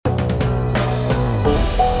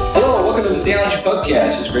Theology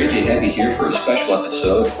Podcast. It's great to have you here for a special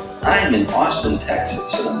episode. I'm in Austin,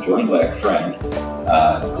 Texas, and I'm joined by a friend.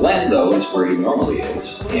 Glenn, though, is where he normally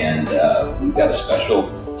is, and we've got a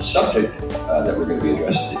special subject that we're going to be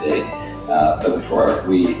addressing today. But before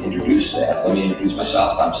we introduce that, let me introduce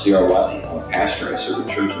myself. I'm C.R. Wiley. I'm a pastor. I serve a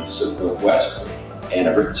church in the Pacific Northwest, and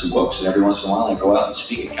I've written some books, and every once in a while I go out and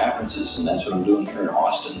speak at conferences, and that's what I'm doing here in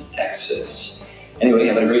Austin, Texas. Anyway,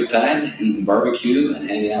 having a great time, eating barbecue and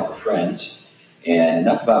hanging out with friends. And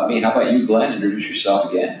enough about me. How about you, Glenn? Introduce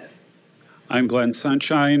yourself again. I'm Glenn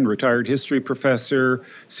Sunshine, retired history professor,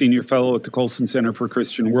 senior fellow at the Colson Center for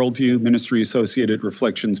Christian Worldview, ministry associate at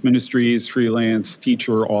Reflections Ministries, freelance,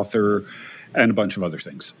 teacher, author, and a bunch of other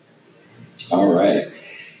things. All right.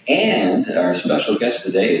 And our special guest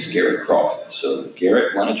today is Garrett Craw. So,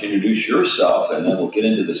 Garrett, why don't you introduce yourself, and then we'll get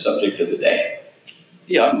into the subject of the day.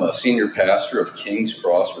 Yeah, I'm a senior pastor of King's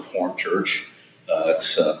Cross Reformed Church.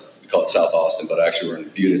 We call it South Austin, but actually we're in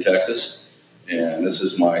Buda, Texas. And this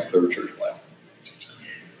is my third church plant.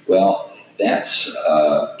 Well, that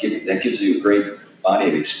gives you a great body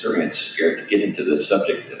of experience, Garrett, to get into the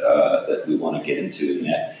subject that we want to get into. And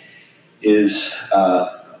that is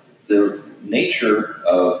the nature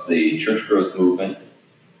of the church growth movement,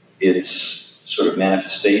 its sort of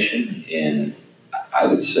manifestation in, I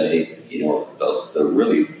would say, the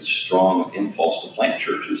really strong impulse to plant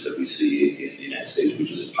churches that we see in the United States,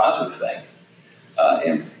 which is a positive thing.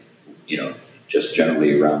 And just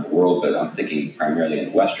generally around the world, but I'm thinking primarily in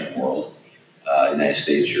the Western world, United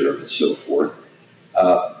States, Europe, and so forth.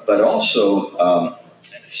 But also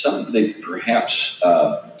some of the perhaps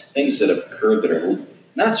things that have occurred that are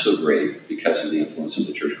not so great because of the influence of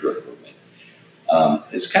the church growth movement.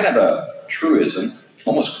 It's kind of a truism,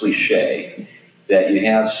 almost cliche, that you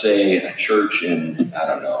have, say, a church in,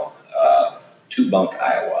 Two-Bunk,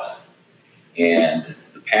 Iowa, and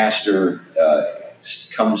the pastor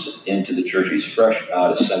comes into the church. He's fresh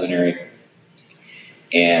out of seminary,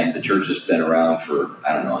 and the church has been around for,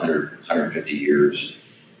 100, 150 years,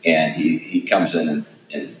 and he comes in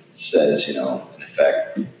and says, in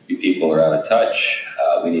effect, you people are out of touch.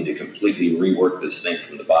 We need to completely rework this thing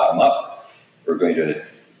from the bottom up. We're going to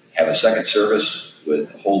have a second service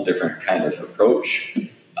with a whole different kind of approach.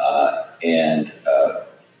 And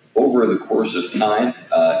over the course of time,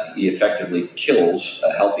 he effectively kills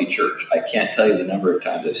a healthy church. I can't tell you the number of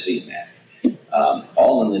times I've seen that,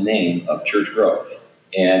 all in the name of church growth.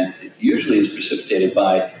 And it usually is precipitated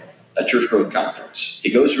by a church growth conference.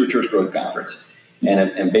 He goes to a church growth conference,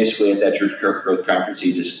 and basically at that church growth conference,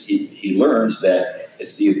 he learns that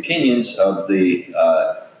it's the opinions of the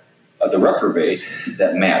reprobate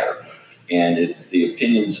that matter. And the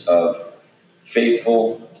opinions of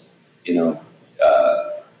faithful,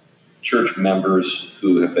 church members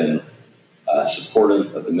who have been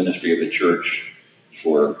supportive of the ministry of the church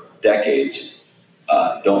for decades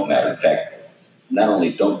don't matter. In fact, not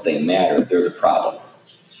only don't they matter, they're the problem.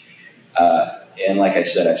 And like I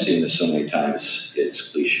said, I've seen this so many times, it's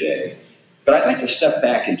cliche. But I'd like to step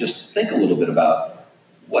back and just think a little bit about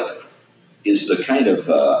what is the kind of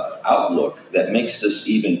outlook that makes this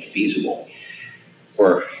even feasible,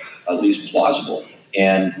 or at least plausible,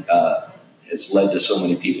 and has led to so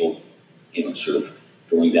many people, sort of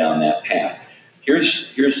going down that path. Here's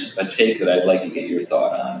a take that I'd like to get your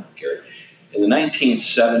thought on, Garrett. In the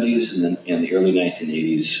 1970s and in the early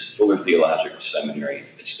 1980s, Fuller Theological Seminary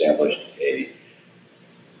established a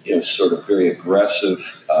sort of very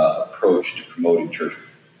aggressive approach to promoting church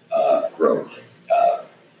growth.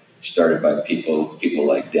 Started by people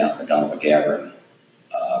like Donald McGavran,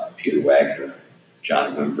 Peter Wagner,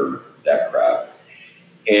 John Wimber, that crowd.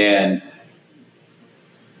 And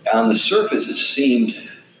on the surface, it seemed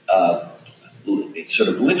sort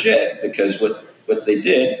of legit, because what they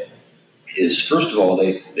did is, first of all,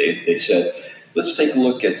 they said, let's take a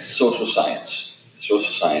look at social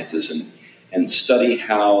sciences, and study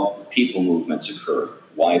how people movements occur,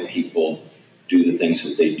 why people do the things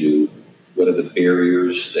that they do, what are the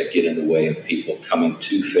barriers that get in the way of people coming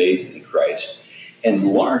to faith in Christ. And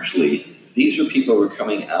largely, these are people who are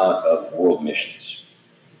coming out of world missions,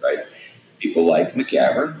 right? People like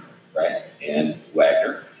McGavran, right, and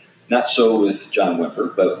Wagner. Not so with John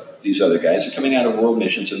Wimber, but these other guys are coming out of world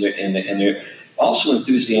missions, and they're also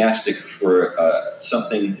enthusiastic for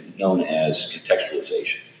something known as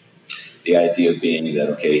contextualization. The idea being that,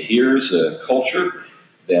 okay, here's a culture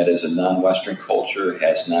that is a non-Western culture,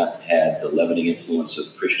 has not had the leavening influence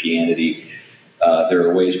of Christianity. There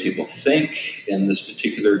are ways people think in this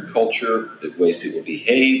particular culture, the ways people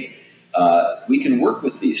behave. We can work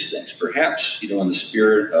with these things. Perhaps, in the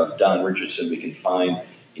spirit of Don Richardson, we can find,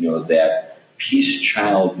 that peace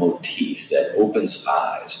child motif that opens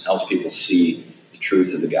eyes and helps people see the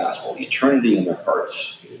truth of the gospel, eternity in their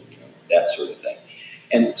hearts, that sort of thing.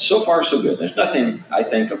 And so far, so good. There's nothing, I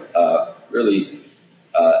think, really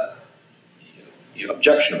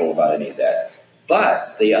objectionable about any of that.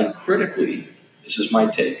 But they uncritically, this is my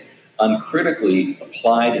take, uncritically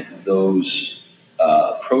applied those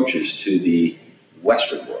approaches to the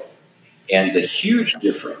Western world. And the huge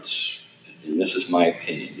difference, and this is my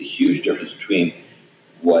opinion, the huge difference between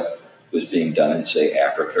what was being done in, say,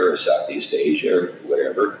 Africa or Southeast Asia or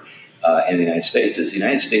wherever, and the United States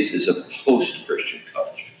is a post-Christian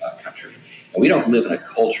country. And we don't live in a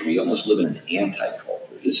culture, we almost live in an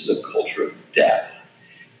anti-culture. This is a culture of death.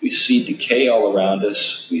 We see decay all around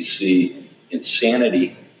us. We see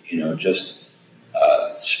insanity, just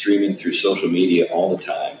streaming through social media all the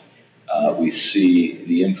time. We see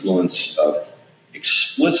the influence of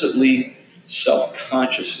explicitly,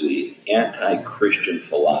 self-consciously anti-Christian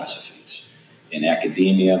philosophies in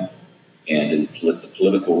academia and in the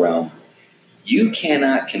political realm. You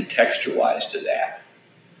cannot contextualize to that.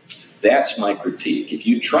 That's my critique. If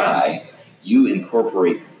you try, you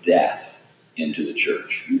incorporate death into the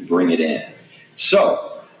church. You bring it in. So,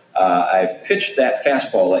 I've pitched that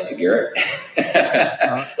fastball at you, Garrett.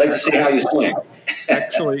 I'd like to see how you swing.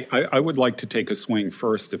 Actually, I would like to take a swing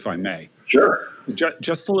first, if I may. Sure.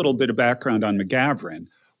 Just a little bit of background on McGavran.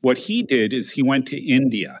 What he did is he went to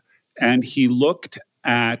India and he looked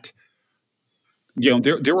at,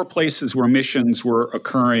 there were places where missions were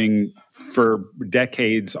occurring for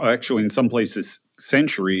decades, actually in some places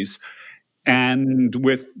centuries, and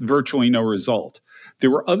with virtually no result.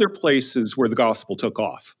 There were other places where the gospel took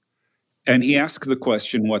off. And he asked the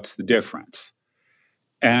question, what's the difference?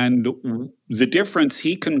 And the difference,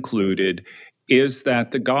 he concluded, is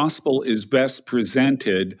that the gospel is best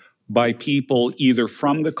presented by people either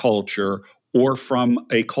from the culture or from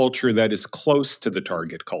a culture that is close to the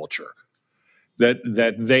target culture.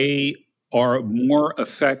 That they are more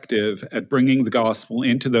effective at bringing the gospel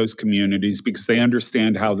into those communities because they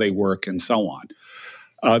understand how they work and so on.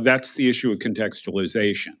 That's the issue of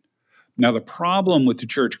contextualization. Now, the problem with the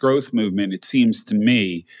church growth movement, it seems to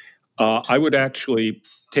me, I would actually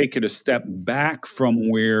take it a step back from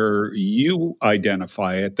where you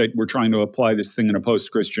identify it, that we're trying to apply this thing in a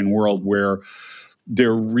post-Christian world where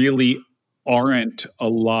there really aren't a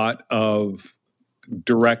lot of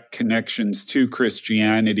direct connections to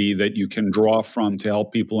Christianity that you can draw from to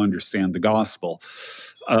help people understand the gospel.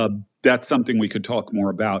 That's something we could talk more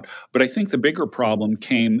about. But I think the bigger problem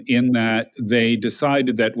came in that they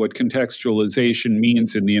decided that what contextualization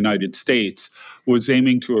means in the United States was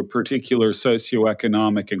aiming to a particular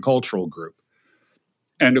socioeconomic and cultural group.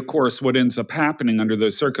 And of course, what ends up happening under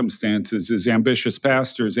those circumstances is ambitious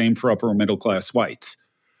pastors aim for upper middle class whites,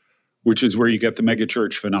 which is where you get the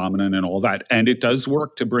megachurch phenomenon and all that. And it does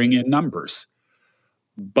work to bring in numbers,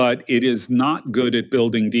 but it is not good at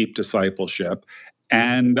building deep discipleship.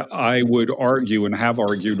 And I would argue, and have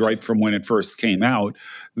argued right from when it first came out,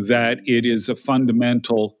 that it is a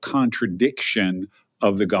fundamental contradiction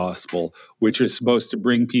of the gospel, which is supposed to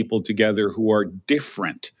bring people together who are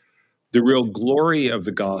different. The real glory of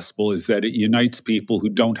the gospel is that it unites people who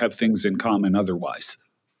don't have things in common otherwise.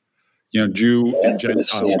 Jew and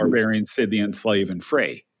Gentile, barbarian, Scythian, slave, and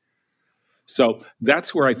free. So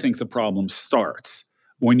that's where I think the problem starts.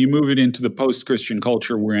 When you move it into the post-Christian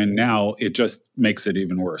culture we're in now, it just makes it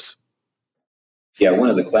even worse. Yeah,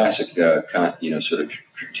 one of the classic, sort of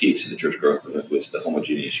critiques of the church growth movement was the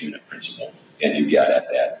homogeneous unit principle, and you got at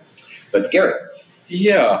that. But Garrett.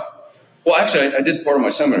 Yeah. Well, actually, I did part of my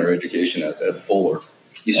seminary education at Fuller.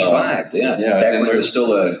 You survived, yeah. Back when it was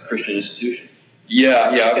still a Christian institution. Yeah.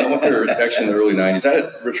 I went there actually in the early 90s. I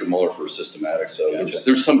had Richard Muller for systematics, so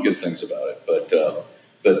there's some good things about it.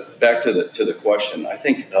 But back to the question, I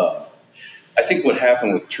think what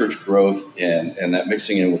happened with church growth and that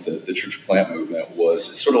mixing in with the church plant movement was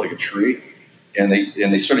it's sort of like a tree, and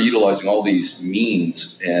they started utilizing all these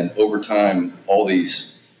means, and over time, all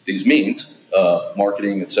these means,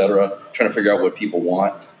 marketing, etc., trying to figure out what people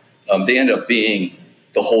want, they end up being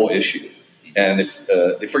the whole issue, and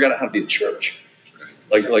they forgot how to be a church.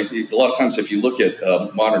 Like a lot of times, if you look at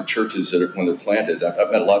modern churches when they're planted,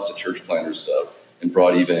 I've met lots of church planters in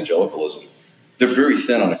broad evangelicalism. They're very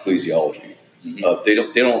thin on ecclesiology. Mm-hmm.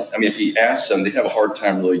 They don't. I mean, if you ask them, they have a hard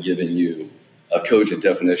time really giving you a cogent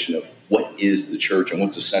definition of what is the church and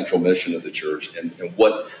what's the central mission of the church, and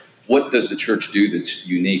what does the church do that's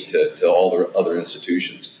unique to all the other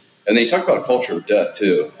institutions. And then you talk about a culture of death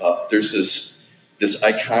too. There's this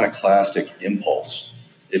iconoclastic impulse.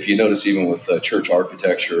 If you notice, even with church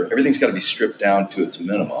architecture, everything's got to be stripped down to its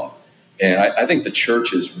minimum. And I think the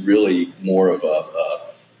church is really more of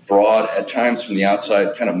a broad, at times from the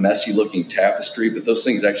outside, kind of messy looking tapestry, but those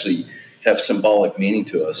things actually have symbolic meaning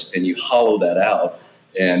to us, and you hollow that out,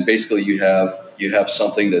 and basically you have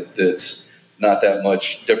something that's not that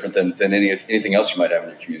much different than anything else you might have in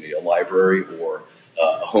your community, a library or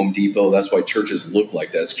a Home Depot. That's why churches look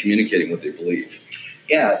like that. It's communicating what they believe.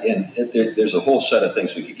 Yeah, and there's a whole set of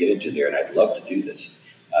things we could get into there, and I'd love to do this,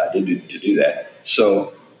 to do that.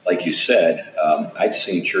 So, like you said, I've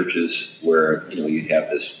seen churches where you have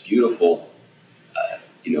this beautiful,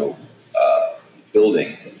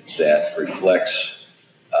 building that reflects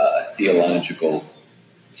theologically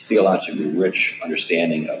rich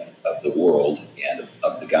understanding of the world and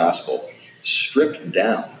of the gospel, stripped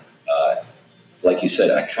down. Like you said,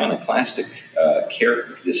 iconoclastic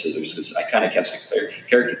character. There's this iconoclastic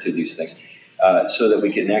character to these things, so that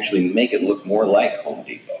we can actually make it look more like Home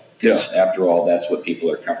Depot. Because after all, that's what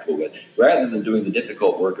people are comfortable with. Rather than doing the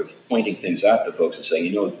difficult work of pointing things out to folks and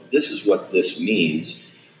saying, this is what this means.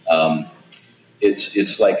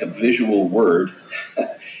 It's like a visual word.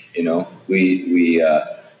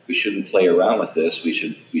 We shouldn't play around with this. We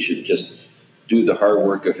should just do the hard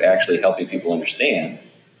work of actually helping people understand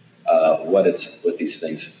what these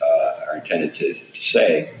things are intended to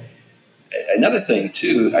say. Another thing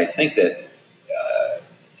too, I think that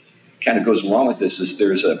kind of goes along with this is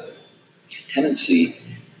there's a tendency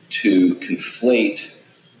to conflate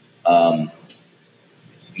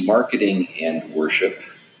marketing and worship,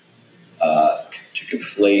 to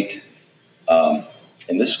conflate,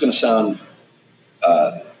 and this is going to sound,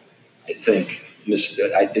 I think,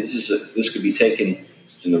 this could be taken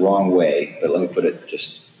in the wrong way, but let me put it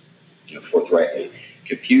just forthrightly,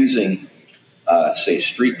 confusing, say,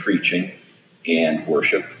 street preaching and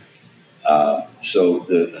worship. So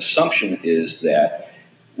the assumption is that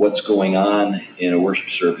what's going on in a worship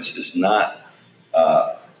service is not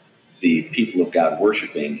the people of God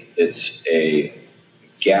worshiping. It's a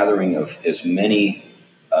gathering of as many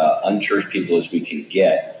unchurched people as we can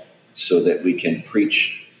get so that we can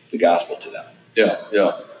preach the gospel to them. Yeah.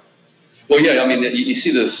 Well, yeah, I mean, you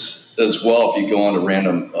see this as well if you go on to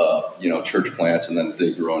random, church plants, and then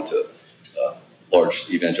they grow into large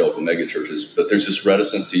evangelical mega churches. But there's this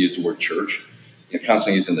reticence to use the word church.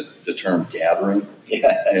 Constantly using the term gathering.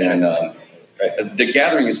 Yeah, and the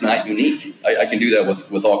gathering is not unique. I can do that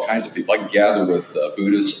with all kinds of people. I can gather with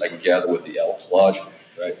Buddhists. I can gather with the Elks Lodge.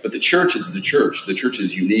 Right. But the church is the church. The church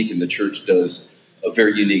is unique, and the church does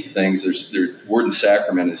very unique things. Their word and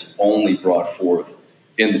sacrament is only brought forth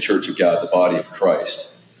in the Church of God, the body of Christ.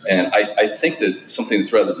 And I think that something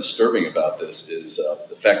that's rather disturbing about this is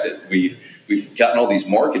the fact that we've gotten all these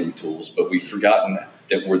marketing tools, but we've forgotten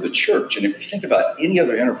that we're the church. And if you think about any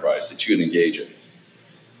other enterprise that you would engage in,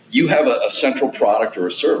 you have a central product or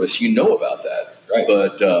a service. You know about that, right?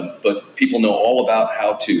 But people know all about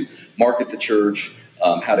how to market the church,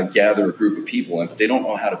 how to gather a group of people in, but they don't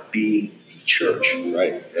know how to be the church,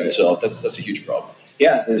 right? And so that's a huge problem.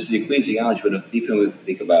 Yeah, there's the ecclesiology, but even if we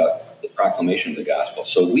think about the proclamation of the gospel,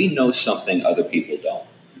 so we know something other people don't.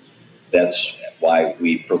 That's why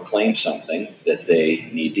we proclaim something that they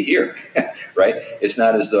need to hear, right? It's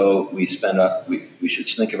not as though we should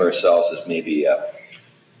think of ourselves as maybe a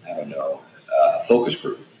focus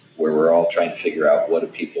group where we're all trying to figure out what do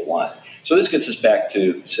people want. So this gets us back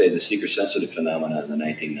to, say, the seeker-sensitive phenomenon in the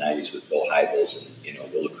 1990s with Bill Hybels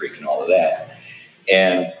and Willow Creek and all of that.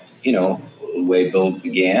 And the way Bill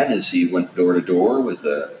began is he went door to door with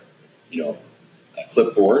a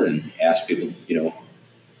clipboard and asked people,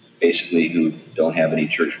 basically who don't have any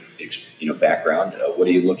church, background, what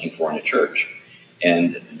are you looking for in a church?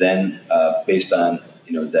 And then based on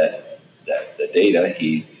the data,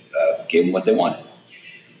 he gave them what they wanted.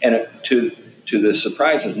 And to the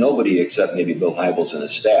surprise of nobody except maybe Bill Hybels and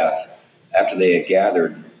his staff, after they had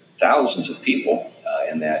gathered thousands of people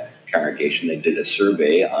in that congregation, they did a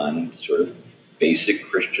survey on sort of basic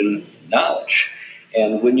Christian knowledge.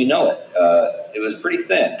 And wouldn't you know it, it was pretty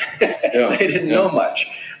thin. They didn't know much.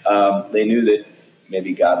 They knew that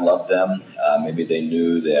maybe God loved them. Maybe they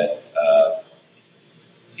knew that,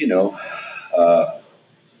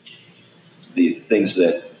 the things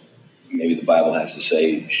that maybe the Bible has to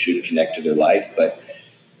say should connect to their life, but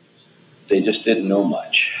they just didn't know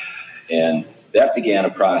much. And that began a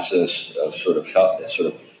process of sort of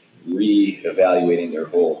re-evaluating their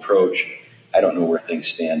whole approach. I don't know where things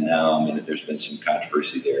stand now. I mean, there's been some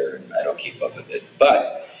controversy there, and I don't keep up with it.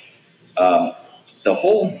 But the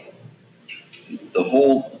whole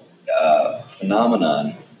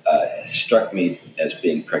phenomenon struck me as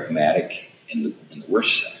being pragmatic in the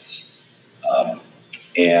worst sense.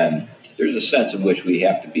 And there's a sense in which we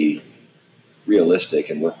have to be realistic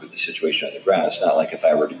and work with the situation on the ground. It's not like if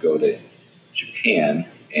I were to go to Japan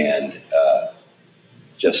and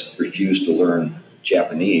just refuse to learn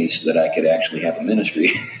Japanese that I could actually have a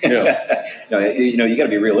ministry. Yeah. You got to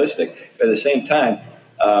be realistic. But at the same time,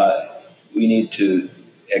 we need to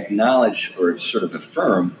acknowledge or sort of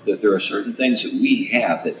affirm that there are certain things that we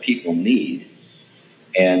have that people need,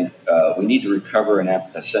 and we need to recover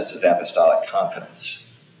a sense of apostolic confidence.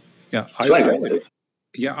 Yeah, So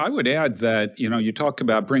I would add that, you talk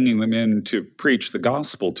about bringing them in to preach the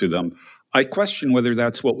gospel to them. I question whether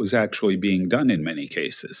that's what was actually being done in many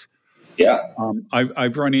cases. Yeah.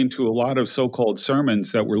 I've run into a lot of so-called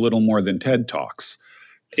sermons that were little more than TED Talks,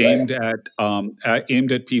 aimed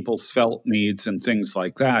at people's felt needs and things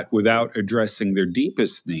like that, without addressing their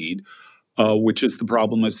deepest need, which is the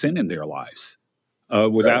problem of sin in their lives,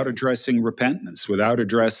 without addressing repentance, without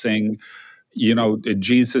addressing,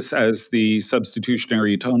 Jesus as the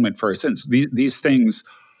substitutionary atonement for our sins. These things.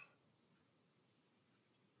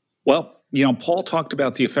 Well, Paul talked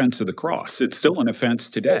about the offense of the cross. It's still an offense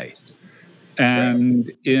today.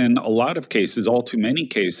 And in a lot of cases, all too many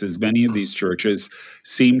cases, many of these churches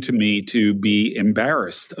seem to me to be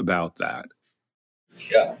embarrassed about that.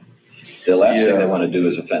 Yeah. The last thing they want to do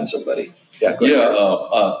is offend somebody. Yeah, go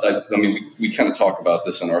ahead. I mean, we kind of talk about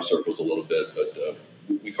this in our circles a little bit, but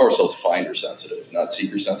we call ourselves finder sensitive, not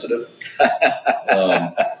seeker sensitive.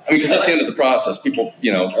 Because that's the end of the process. People,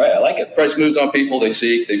 Right, I like it. Christ moves on people, they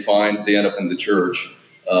seek, they find, they end up in the church.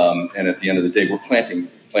 And at the end of the day, we're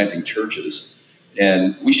planting churches.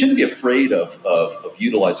 And we shouldn't be afraid of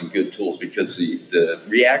utilizing good tools, because the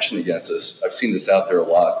reaction against us, I've seen this out there a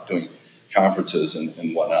lot doing conferences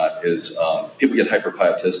and whatnot, is people get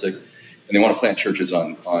hyper-pietistic, and they want to plant churches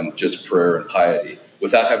on just prayer and piety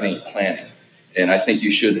without having any planning. And I think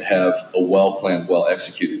you should have a well-planned,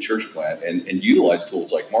 well-executed church plan and utilize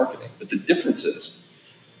tools like marketing. But the difference is,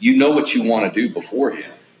 you know what you want to do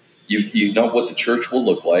beforehand. You know what the church will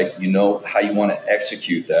look like. You know how you want to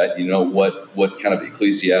execute that. You know what kind of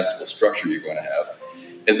ecclesiastical structure you're going to have.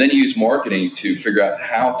 And then you use marketing to figure out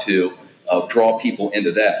how to draw people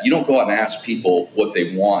into that. You don't go out and ask people what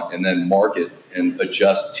they want and then market and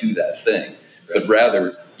adjust to that thing, but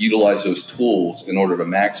rather utilize those tools in order to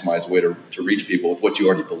maximize the way to reach people with what you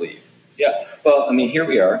already believe. Yeah. Well, I mean, here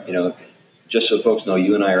we are, just so folks know,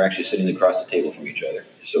 you and I are actually sitting across the table from each other,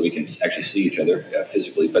 so we can actually see each other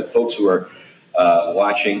physically. But folks who are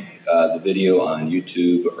watching the video on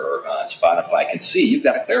YouTube or on Spotify can see you've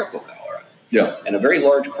got a clerical collar on. Yeah. And a very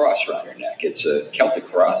large cross around your neck. It's a Celtic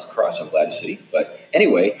cross, I'm glad to see. But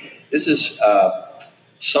anyway, this is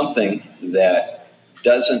something that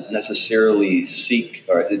doesn't necessarily seek,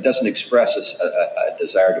 or it doesn't express a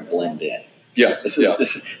desire to blend in. Yeah, This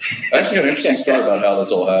I actually got an interesting story about how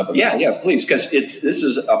this all happened. Yeah, please, because this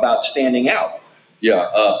is about standing out. Yeah,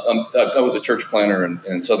 I was a church planner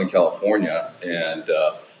in Southern California, and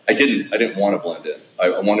I didn't want to blend in.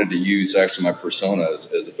 I wanted to use actually my persona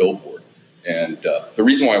as a billboard. And the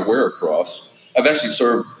reason why I wear a cross, I've actually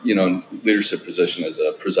served in leadership position as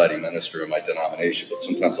a presiding minister in my denomination, but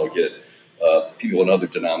sometimes I'll get people in other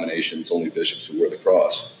denominations, only bishops who wear the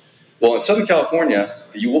cross. Well, in Southern California,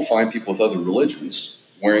 you will find people with other religions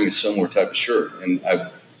wearing a similar type of shirt. And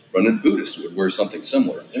I've run into Buddhists who would wear something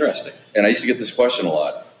similar. Interesting. And I used to get this question a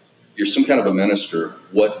lot. You're some kind of a minister.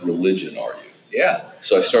 What religion are you? Yeah.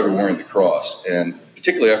 So I started wearing the cross. And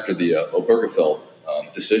particularly after the Obergefell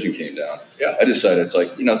decision came down, I decided it's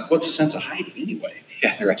like, what's the sense of hiding anyway?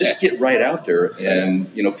 Yeah, right. Just get right out there.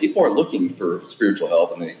 And, people are looking for spiritual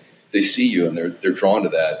help, and they see you and they're drawn to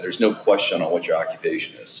that. There's no question on what your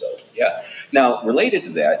occupation is. So yeah. Now, related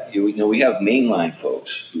to that, we have mainline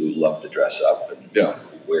folks who love to dress up and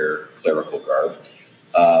wear clerical garb,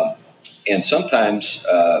 and sometimes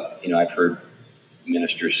I've heard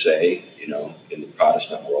ministers say, in the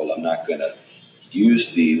Protestant world, I'm not going to use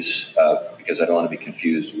these because I don't want to be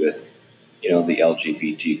confused with the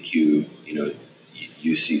LGBTQ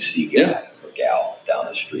UCC guy or gal down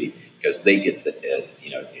the street, because they get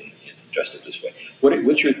dressed up this way.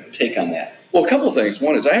 What's your take on that? Well, a couple of things.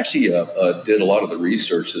 One is I actually did a lot of the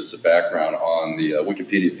research as a background on the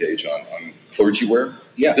Wikipedia page on clergy wear.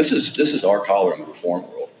 Yeah. This is our collar in the Reform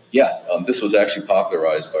world. Yeah. This was actually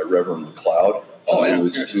popularized by Reverend MacLeod.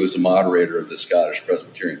 He was the moderator of the Scottish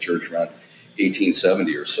Presbyterian Church around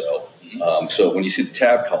 1870 or so. Mm-hmm. So when you see the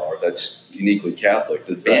tab collar, that's uniquely Catholic.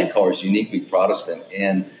 The band collar is uniquely Protestant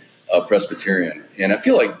and Presbyterian. And I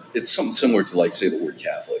feel like it's something similar to, like, say, the word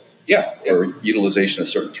Catholic. Yeah. Or utilization of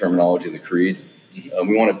certain terminology in the creed. Mm-hmm.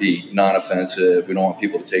 We want to be non-offensive. We don't want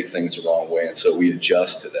people to take things the wrong way. And so we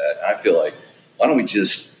adjust to that. And I feel like, why don't we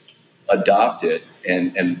just adopt it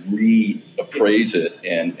and reappraise it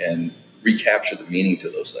and recapture the meaning to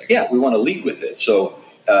those things. Yeah, we want to lead with it. So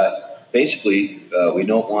basically, we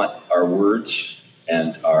don't want our words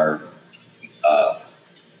and our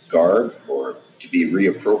garb or to be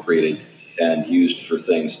reappropriated and used for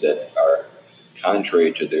things that are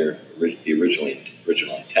contrary to the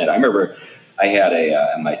original intent. I remember I had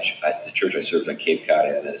at the church I served on Cape Cod, I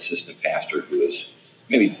had an assistant pastor who was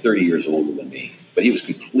maybe 30 years older than me, but he was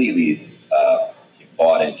completely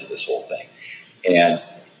bought into this whole thing. And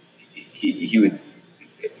he would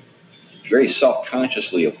very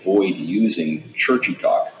self-consciously avoid using churchy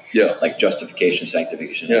talk, like justification,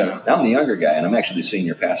 sanctification. Yeah. Now I'm the younger guy, and I'm actually the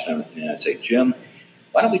senior pastor, and I say, Jim,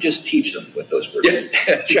 why don't we just teach them what those words mean?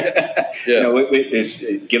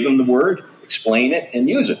 Give them the word, explain it, and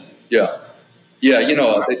use it. Yeah. Yeah,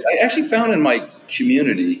 I actually found in my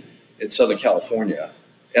community in Southern California,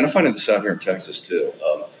 and I find this out here in Texas too,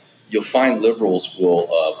 you'll find liberals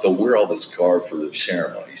they'll wear all this garb for their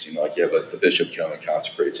ceremonies. Like you have the bishop come and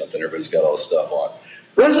consecrate something, everybody's got all this stuff on.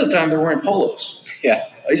 The rest of the time they're wearing polos. Yeah.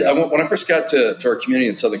 When I first got to our community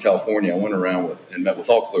in Southern California, I went around and met with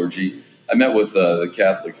all clergy. I met with the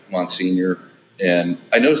Catholic Monsignor, and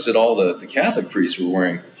I noticed that all the Catholic priests were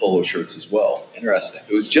wearing polo shirts as well. Interesting.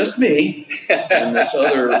 It was just me and this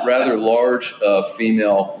other rather large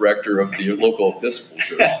female rector of the local Episcopal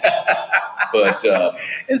church. But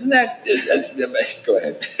isn't that? Go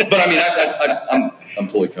ahead. But I mean, I'm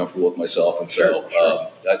totally comfortable with myself, and so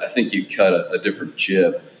I think you cut a different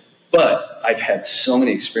jib. But I've had so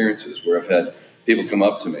many experiences where I've had people come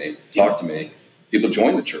up to me, talk to me. People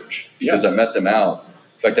join the church because I met them out.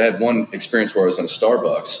 In fact, I had one experience where I was in a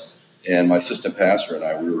Starbucks, and my assistant pastor and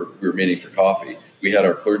I, we were meeting for coffee. We had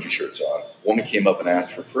our clergy shirts on. A woman came up and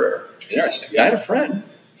asked for prayer. Interesting. I had a friend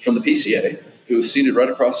from the PCA who was seated right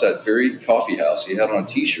across that very coffee house. He had on a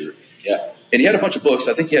T-shirt. Yeah. And he had a bunch of books.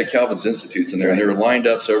 I think he had Calvin's Institutes in there, and they were lined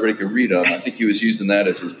up so everybody could read them. I think he was using that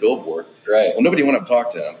as his billboard. Right. Well, nobody went up and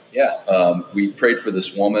talked to him. Yeah. We prayed for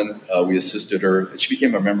this woman. We assisted her. And she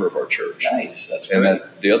became a member of our church. Nice. That's great. And then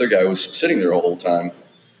the other guy was sitting there the whole time,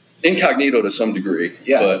 incognito to some degree.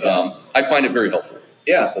 Yeah. But I find it very helpful.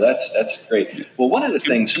 Yeah, well, that's great. Well, one of the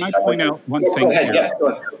things... Can I point out one thing? Go ahead. Here? Yeah, go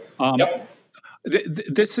ahead. Yep.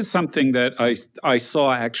 This is something that I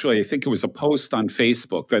saw, actually, I think it was a post on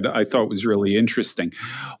Facebook that I thought was really interesting.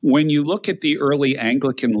 When you look at the early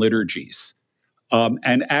Anglican liturgies,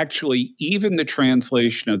 and actually even the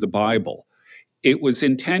translation of the Bible, it was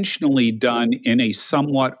intentionally done in a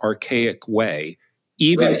somewhat archaic way,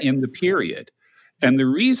 even in the period. And the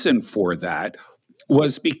reason for that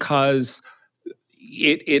was because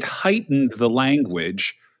it heightened the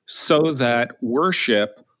language so that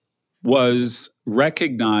worship was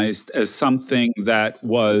recognized as something that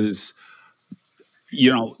was,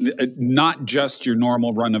 not just your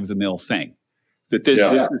normal run-of-the-mill thing. That this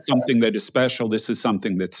is something that is special. This is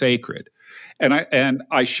something that's sacred. And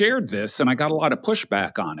I shared this, and I got a lot of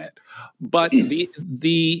pushback on it. But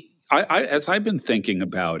as I've been thinking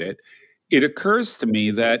about it, it occurs to me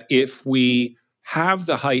that if we have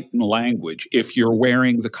the heightened language, if you're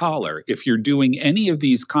wearing the collar, if you're doing any of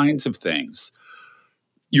these kinds of things,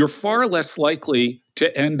 you're far less likely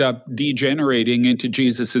to end up degenerating into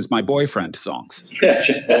Jesus is my boyfriend songs.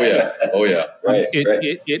 Oh yeah. Right.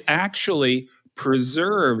 It actually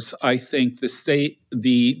preserves, I think, the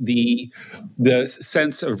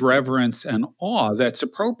sense of reverence and awe that's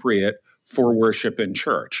appropriate for worship in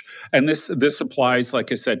church. And this applies,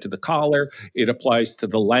 like I said, to the collar. It applies to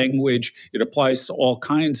the language. It applies to all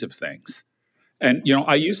kinds of things. And,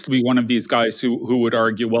 I used to be one of these guys who would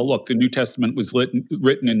argue, well, look, the New Testament was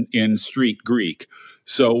written in street Greek,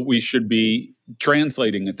 so we should be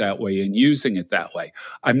translating it that way and using it that way.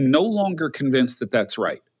 I'm no longer convinced that that's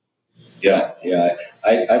right. Yeah.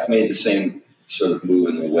 I've made the same sort of move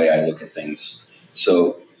in the way I look at things.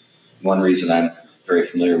 So one reason I'm very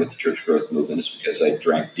familiar with the church growth movement is because I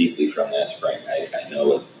drank deeply from that spring. I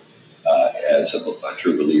know it as a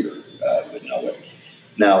true believer would know it.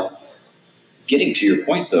 Now, getting to your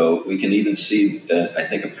point, though, we can even see, I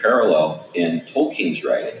think, a parallel in Tolkien's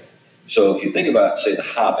writing. So if you think about, say, The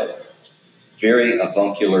Hobbit, very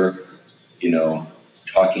avuncular,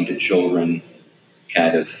 talking to children,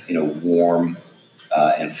 kind of, warm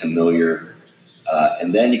and familiar.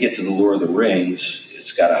 And then you get to The Lord of the Rings,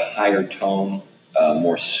 it's got a higher tone,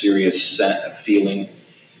 more serious feeling.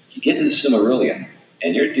 You get to the Silmarillion,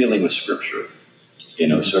 and you're dealing with Scripture,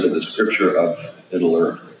 sort of the Scripture of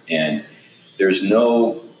Middle-earth. And there's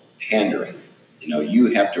no pandering.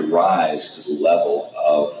 You have to rise to the level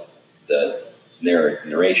of the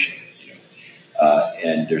narration.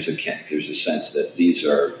 And there's a sense that these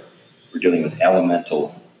are we're dealing with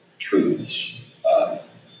elemental truths,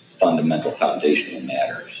 fundamental, foundational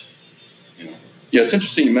matters. Yeah, it's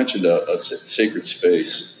interesting you mentioned a sacred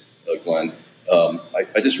space, Glenn.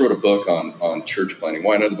 I just wrote a book on church planting.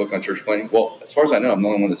 Why another book on church planting? Well, as far as I know, I'm the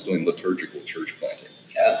only one that's doing liturgical church planting.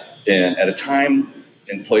 Yeah. And at a time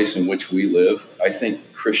and place in which we live, I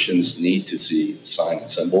think Christians need to see sign and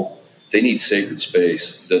symbol. They need sacred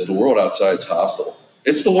space. The world outside is hostile.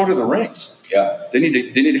 It's the Lord of the Rings. Yeah. They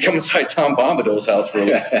need to come inside Tom Bombadil's house for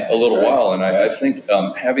a little while. And I think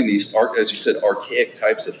having these, as you said, archaic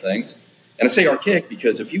types of things. And I say archaic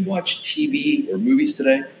because if you watch TV or movies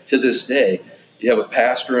today, to this day, you have a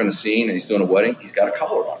pastor in a scene and he's doing a wedding, he's got a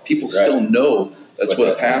collar on. People still know that's what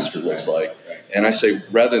a pastor looks like. Right. And I say,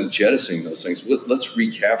 rather than jettisoning those things, let's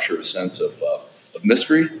recapture a sense of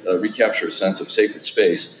mystery, recapture a sense of sacred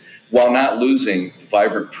space, while not losing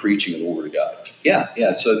vibrant preaching of the Word of God.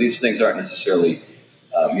 Yeah. So these things aren't necessarily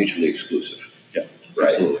mutually exclusive. Yeah, right?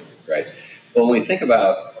 Absolutely. Right. Well, when we think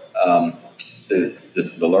about the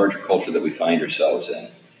larger culture that we find ourselves in,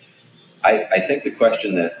 I think the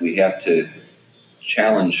question that we have to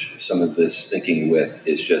challenge some of this thinking with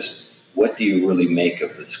is just, what do you really make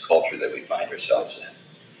of this culture that we find ourselves in?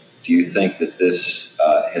 Do you think that this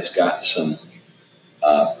has got some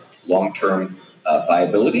long-term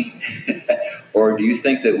viability? Or do you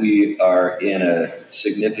think that we are in a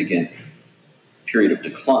significant period of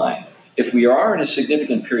decline? If we are in a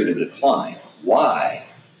significant period of decline, why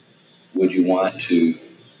would you want to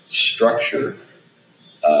structure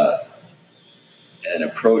an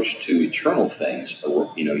approach to eternal things,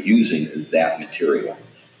 or using that material?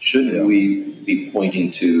 Shouldn't we be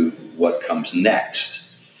pointing to what comes next?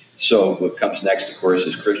 So what comes next, of course,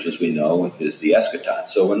 as Christians we know, is the eschaton.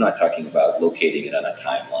 So we're not talking about locating it on a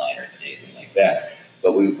timeline or anything like that.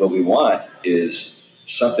 But what we want is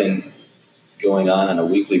something going on a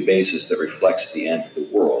weekly basis that reflects the end of the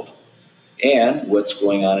world and what's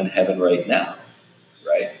going on in heaven right now,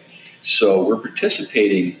 right? So we're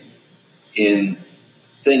participating in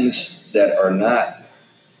things that are not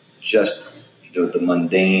just the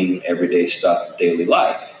mundane, everyday stuff of daily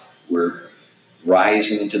life. We're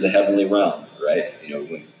rising into the heavenly realm, right?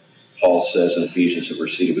 When Paul says in Ephesians that we're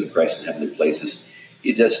seated with Christ in heavenly places,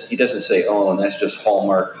 he doesn't say, "Oh, and that's just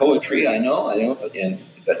Hallmark poetry." I know, but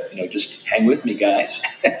just hang with me, guys.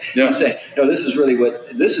 Yeah. Say, no, this is really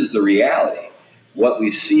this is the reality. What we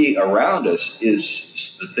see around us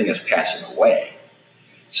is the thing is passing away.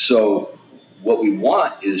 So what we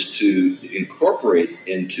want is to incorporate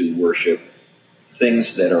into worship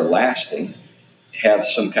things that are lasting, have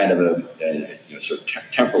some kind of a sort of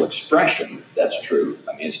temporal expression. That's true.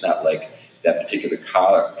 I mean, it's not like that particular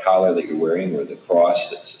collar that you're wearing or the cross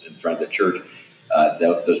that's in front of the church.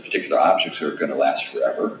 Those particular objects are going to last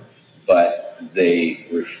forever, but they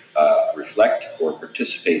reflect or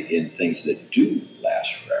participate in things that do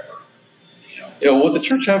last forever. Yeah, well, with the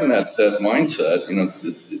church having that mindset,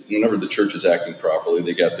 whenever the church is acting properly,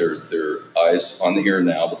 they got their eyes on the here and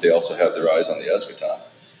now, but they also have their eyes on the eschaton.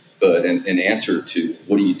 But in answer to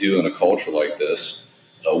what do you do in a culture like this,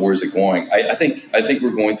 where's it going? I think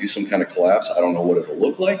we're going through some kind of collapse. I don't know what it'll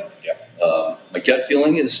look like. Yeah. My gut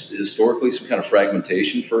feeling is historically some kind of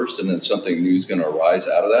fragmentation first, and then something new is going to arise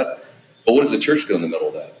out of that. But what does the church do in the middle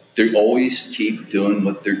of that? They always keep doing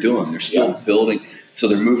what they're doing. They're still building. So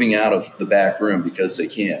they're moving out of the back room because they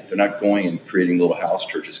can't. They're not going and creating little house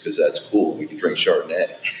churches because that's cool. We can drink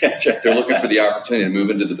Chardonnay. They're looking for the opportunity to move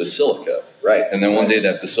into the basilica. Right. And then one day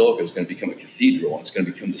that basilica is going to become a cathedral, and it's going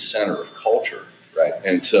to become the center of culture. Right.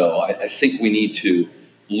 And so I think we need to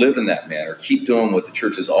live in that manner, keep doing what the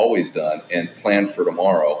church has always done, and plan for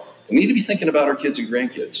tomorrow. And we need to be thinking about our kids and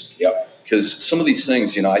grandkids. Yep. Because some of these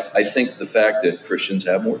things, I think the fact that Christians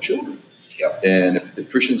have more children. Yep. And if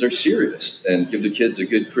Christians are serious and give their kids a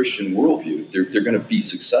good Christian worldview, they're going to be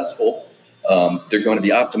successful. They're going to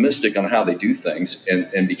be optimistic on how they do things.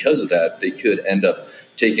 And because of that, they could end up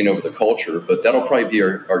taking over the culture. But that'll probably be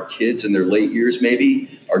our kids in their late years,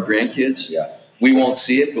 maybe, our grandkids. Yeah. We won't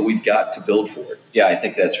see it, but we've got to build for it. Yeah, I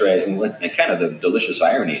think that's right. And kind of the delicious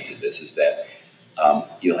irony to this is that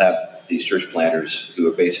you'll have these church planters who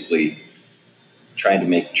are basically trying to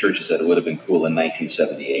make churches that would have been cool in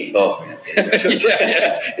 1978. Oh,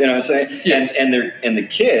 yeah. You know what I'm saying? Yes. And the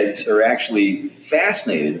kids are actually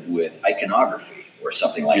fascinated with iconography or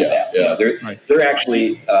something like that. Yeah. They're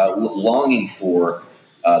actually longing for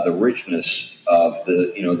the richness of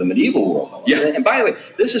the medieval world. Yeah. And by the way,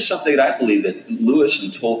 this is something that I believe that Lewis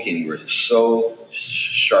and Tolkien were so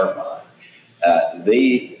sharp on.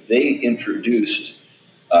 They introduced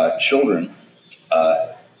children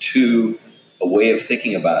to a way of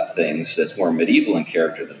thinking about things that's more medieval in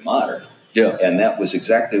character than modern. Yeah. And that was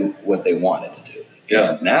exactly what they wanted to do.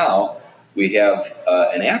 Yeah. And now we have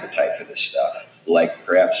an appetite for this stuff, like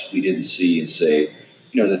perhaps we didn't see in, say,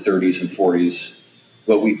 the 30s and 40s,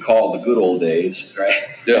 what we call the good old days, right?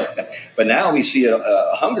 Yeah. But now we see a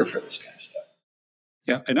hunger for this kind of stuff.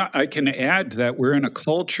 Yeah, and I can add that we're in a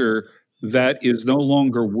culture that is no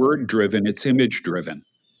longer word-driven, it's image-driven.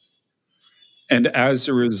 And as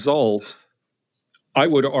a result, I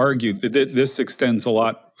would argue that this extends in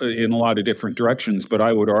a lot of different directions, but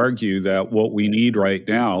I would argue that what we need right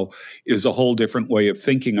now is a whole different way of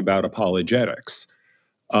thinking about apologetics.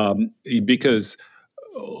 Because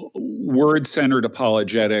word-centered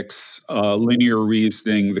apologetics, linear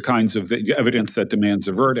reasoning, the kinds of evidence that demands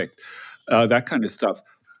a verdict, that kind of stuff,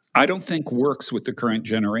 I don't think works with the current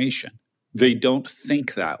generation. They don't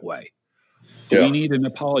think that way. Yeah. We need an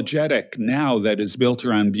apologetic now that is built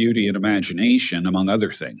around beauty and imagination, among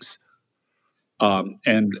other things.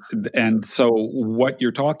 And so what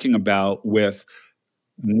you're talking about with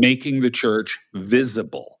making the church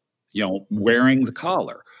visible, wearing the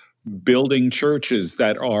collar, building churches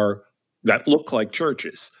that look like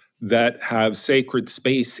churches, that have sacred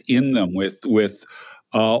space in them with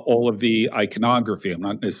all of the iconography. I'm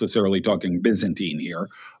not necessarily talking Byzantine here,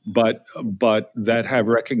 but that have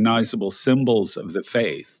recognizable symbols of the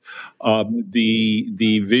faith.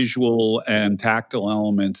 The visual and tactile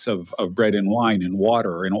elements of bread and wine and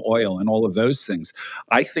water and oil and all of those things.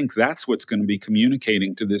 I think that's what's going to be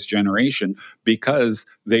communicating to this generation, because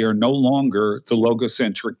they are no longer the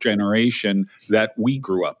logocentric generation that we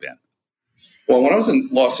grew up in. Well, when I was in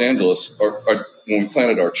Los Angeles, when we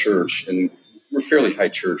planted our church, and we're a fairly high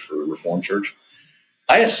church for a Reformed church,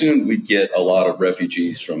 I assumed we'd get a lot of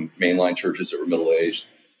refugees from mainline churches that were middle-aged.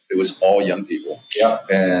 It was all young people. Yeah.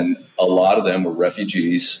 And a lot of them were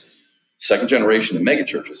refugees, second generation in mega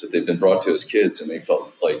churches that they'd been brought to as kids, and they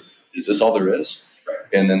felt like, is this all there is? Right.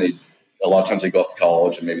 And then a lot of times they go off to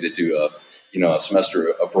college, and maybe they do a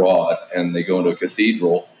semester abroad, and they go into a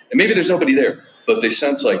cathedral, and maybe there's nobody there, but they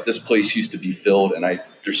sense like this place used to be filled, and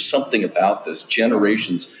there's something about this.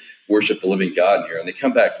 Generations worship the living God here, and they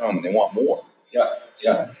come back home and they want more. Yeah,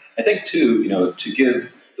 yeah. I think too, to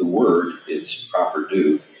give the word its proper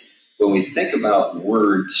due, when we think about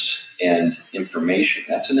words and information,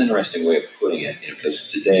 that's an interesting way of putting it, because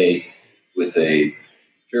today, with a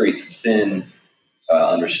very thin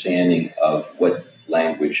understanding of what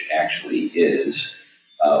language actually is,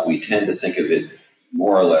 we tend to think of it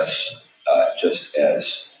more or less just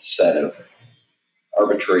as a set of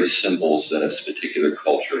arbitrary symbols that a particular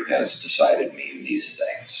culture has decided mean these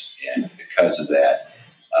things. And because of that,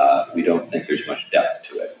 we don't think there's much depth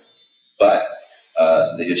to it. But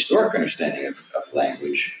the historic understanding of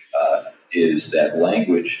language is that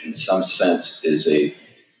language, in some sense, is a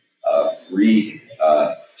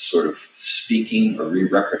sort of speaking or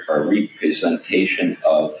representation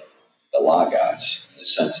of the Logos, in the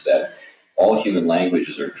sense that all human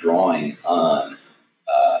languages are drawing on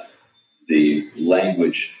the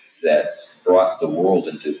language that brought the world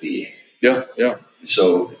into being. Yeah, yeah.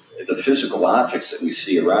 So the physical objects that we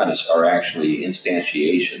see around us are actually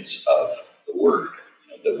instantiations of the word.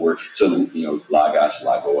 The word. So logos,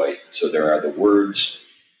 logoi. So there are the words,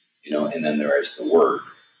 and then there is the word,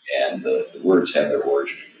 and the words have their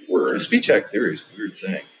origin in the word. The speech act theory is a weird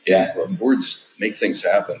thing. Yeah, words make things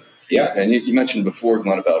happen. Yeah, and you mentioned before,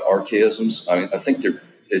 Glenn, about archaisms. I mean, I think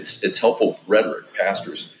it's helpful with rhetoric.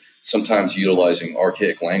 Pastors sometimes utilizing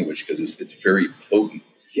archaic language because it's very potent.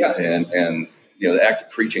 Yeah, and the act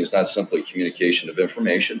of preaching is not simply communication of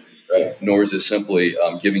information, right? Nor is it simply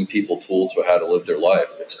giving people tools for how to live their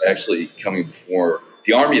life. It's actually coming before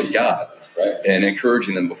the army of God, right, and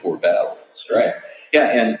encouraging them before battle. That's right.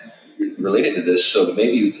 Yeah, and related to this, so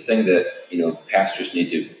maybe the thing that pastors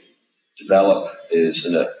need to develop is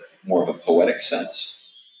in a more of a poetic sense.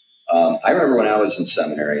 I remember when I was in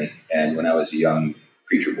seminary and when I was a young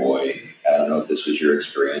preacher boy. I don't know if this was your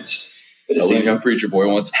experience. But I was a young preacher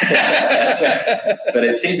boy once. That's right. But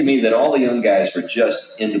it seemed to me that all the young guys were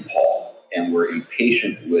just into Paul and were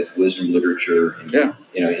impatient with wisdom literature, and,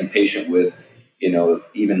 impatient with,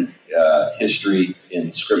 even history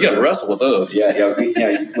in Scripture. You got to wrestle with those. Yeah.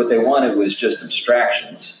 What they wanted was just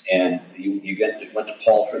abstractions, and you went to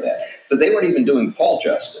Paul for that. But they weren't even doing Paul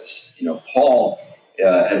justice. Paul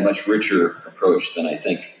had a much richer approach than I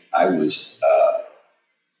think I was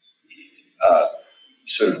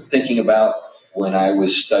sort of thinking about when I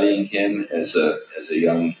was studying him as a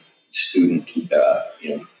young student,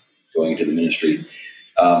 going into the ministry.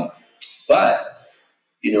 But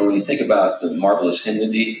when you think about the marvelous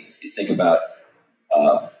hymnody, you think about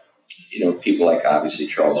people like obviously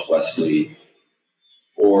Charles Wesley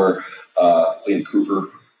or William Cooper.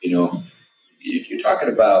 You're talking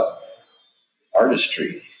about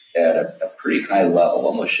artistry at a pretty high level,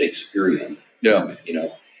 almost Shakespearean. Yeah.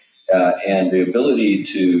 And the ability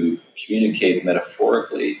to communicate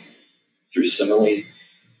metaphorically through simile.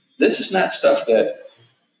 This is not stuff that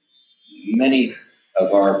many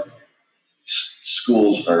of our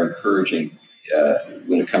schools are encouraging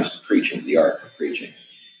when it comes to preaching, the art of preaching.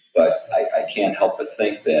 But I can't help but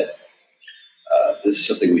think that this is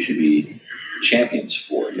something we should be champions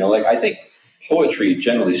for. I think poetry,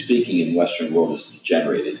 generally speaking, in the Western world is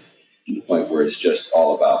degenerated to the point where it's just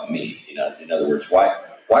all about me. In other words, why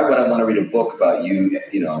would I want to read a book about you,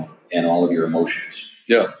 and all of your emotions?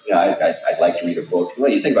 Yeah. I'd like to read a book.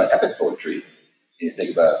 Well, you think about epic poetry, and you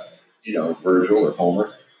think about, Virgil or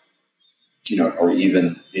Homer, or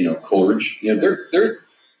even, Coleridge. They're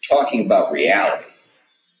talking about reality.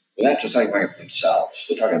 They're not just talking about themselves.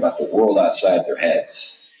 They're talking about the world outside their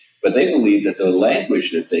heads. But they believe that the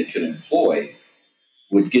language that they could employ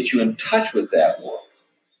would get you in touch with that world,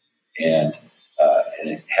 and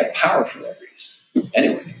it had power for that reason.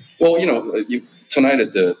 Anyway. Well, tonight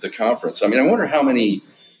at the conference, I wonder how many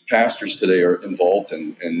pastors today are involved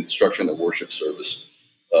in structuring the worship service,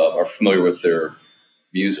 are familiar with their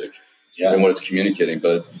music and what it's communicating.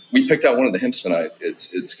 But we picked out one of the hymns tonight.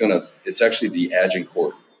 It's actually the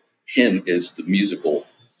Agincourt hymn is the musical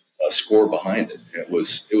score behind it. It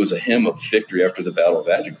was a hymn of victory after the Battle of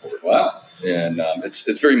Agincourt. Wow. And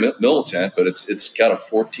it's very militant, but it's got a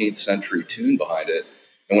 14th century tune behind it.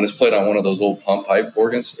 And when it's played on one of those old pump pipe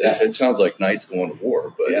organs, it sounds like knights going to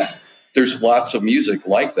war. But there's lots of music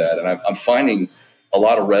like that, and I'm finding a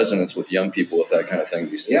lot of resonance with young people with that kind of thing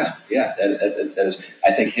these days. Yeah. That is,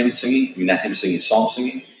 I think psalm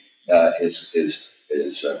singing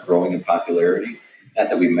is growing in popularity. Not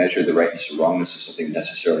that we measure the rightness or wrongness of something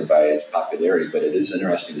necessarily by its popularity, but it is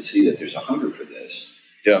interesting to see that there's a hunger for this.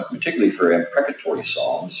 Yeah, particularly for imprecatory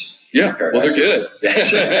psalms. Yeah, well, they're good.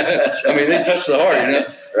 That's right. They touch the heart,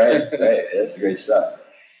 Right. That's the great stuff.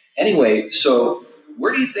 Anyway, so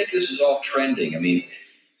where do you think this is all trending?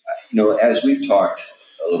 As we've talked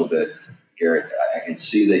a little bit, Garrett, I can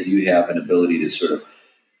see that you have an ability to sort of,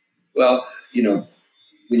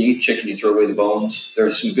 when you eat chicken, you throw away the bones. There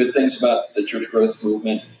are some good things about the church growth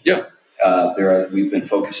movement. Yeah. We've been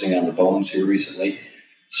focusing on the bones here recently.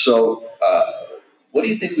 So what do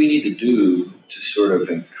you think we need to do to sort of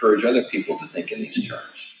encourage other people to think in these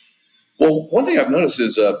terms? Well, one thing I've noticed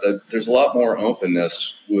is that there's a lot more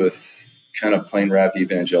openness with kind of plain rap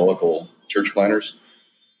evangelical church planners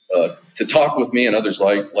to talk with me and others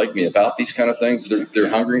like me about these kind of things. They're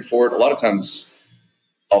hungering for it. A lot of times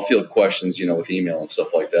I'll field questions, with email and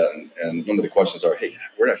stuff like that. And one of the questions are, hey,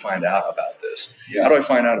 where did I find out about this? Yeah. How do I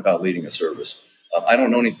find out about leading a service? I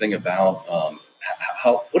don't know anything about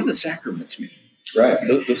what do the sacraments mean? Right.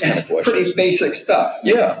 Those kind of questions. Pretty basic stuff.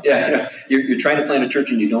 Yeah. Yeah. You're trying to plant a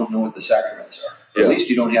church and you don't know what the sacraments are. Yeah. At least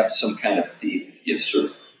you don't have some kind of sort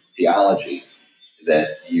of theology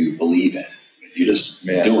that you believe in. You're just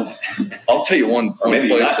doing it. I'll tell you one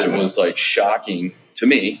place that was like shocking to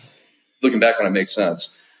me. Looking back on it makes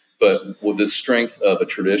sense. But with the strength of a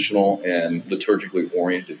traditional and liturgically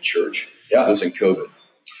oriented church was in COVID.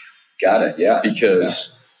 Got it, yeah.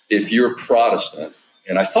 Because if you're Protestant,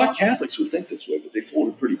 and I thought Catholics would think this way, but they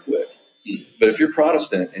folded pretty quick. But if you're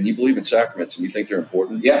Protestant and you believe in sacraments and you think they're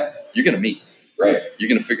important, you're going to meet. Right. You're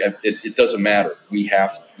going to figure it doesn't matter. We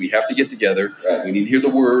have to get together. Right. We need to hear the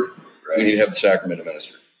word. Right. We need to have the sacrament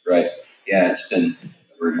administered. Right. Yeah, it's been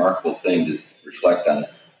a remarkable thing to reflect on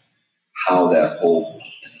how that whole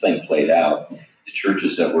thing played out. The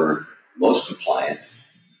churches that were most compliant,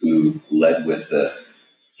 who led with the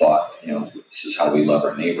thought, this is how we love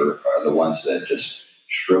our neighbor, are the ones that just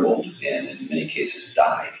shriveled and in many cases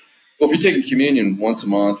died. Well, if you're taking communion once a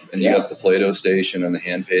month and you got the Play-Doh station and the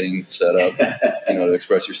hand painting set up, to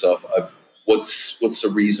express yourself, what's the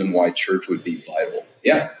reason why church would be vital?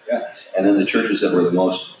 Yeah. And then the churches that were the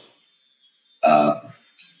most,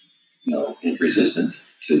 resistant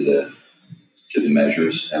to the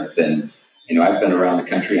measures have been, I've been around the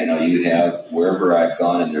country. I know you have. Wherever I've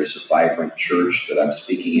gone and there's a vibrant church that I'm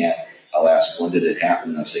speaking at, I'll ask, when did it happen?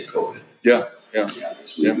 And I'll say COVID. Yeah.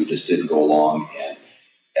 We just didn't go along, and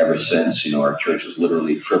ever since, our church has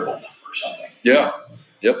literally tripled or something. Yeah.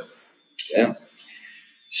 Yep. Yeah.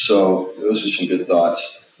 So those are some good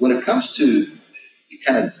thoughts. When it comes to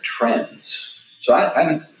kind of trends, so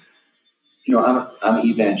I'm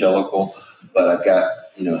evangelical, but I've got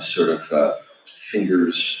sort of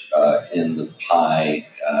fingers in the pie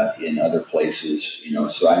in other places.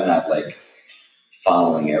 So I'm not like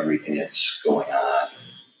following everything that's going on.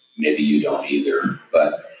 Maybe you don't either,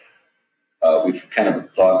 but we've kind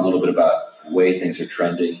of thought a little bit about the way things are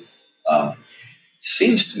trending.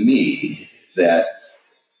 Seems to me that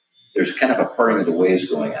there's kind of a parting of the ways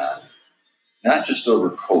going on, not just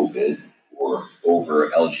over COVID or over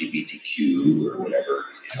LGBTQ or whatever,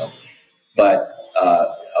 but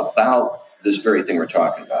about this very thing we're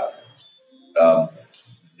talking about.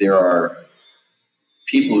 There are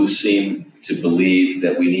people who seem to believe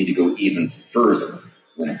that we need to go even further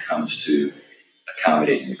when it comes to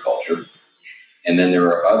accommodating the culture. And then there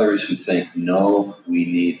are others who think, no, we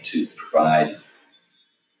need to provide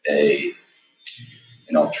an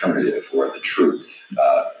alternative or the truth,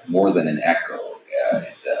 more than an echo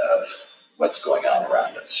of what's going on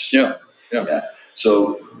around us. Yeah.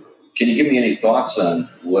 So can you give me any thoughts on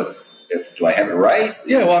do I have it right?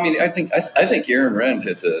 Yeah, well, I mean, I think Aaron Wren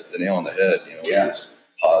hit the nail on the head, with this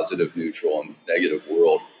positive, neutral, and negative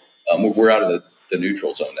world. We're out of the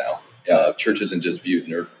neutral zone now. Church isn't just viewed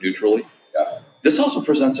neutrally. Yeah. This also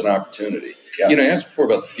presents an opportunity. Yeah. I asked before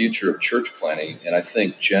about the future of church planting, and I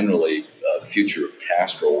think generally the future of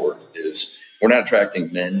pastoral work is we're not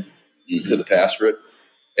attracting men to the pastorate,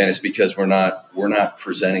 and it's because we're not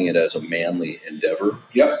presenting it as a manly endeavor.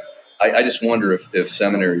 Yep. I just wonder if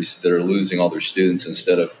seminaries that are losing all their students,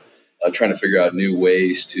 instead of trying to figure out new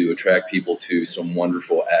ways to attract people to some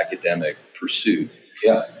wonderful academic pursuit,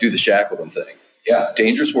 do the Shackleton thing. Yeah.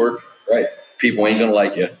 Dangerous work. Right. People ain't going to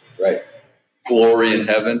like you. Right. Glory in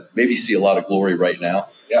heaven. Maybe see a lot of glory right now.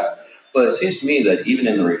 Yeah. Well, it seems to me that even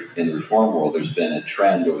in the reform world, there's been a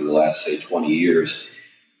trend over the last, say, 20 years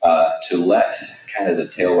to let kind of the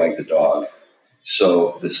tail wag the dog.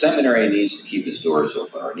 So the seminary needs to keep its doors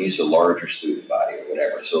open, or needs a larger student body, or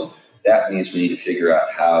whatever. So that means we need to figure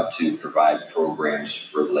out how to provide programs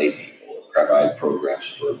for lay people, or provide programs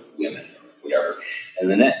for women, or whatever.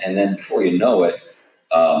 And then before you know it,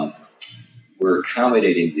 we're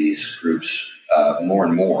accommodating these groups more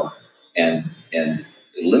and more, and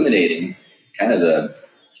eliminating kind of the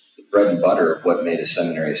bread and butter of what made a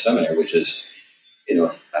seminary, which is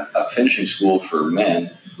a finishing school for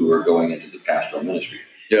men who are going into the pastoral ministry.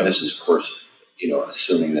 Yeah. And this is, of course,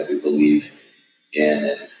 assuming that we believe in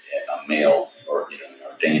a male or an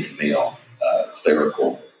ordained male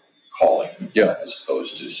clerical calling, as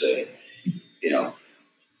opposed to, say,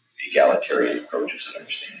 egalitarian approaches and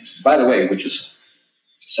understandings. By the way, which is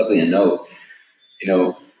something to note,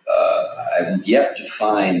 I've yet to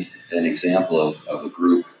find an example of a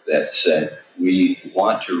group that said we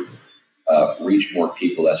want to reach more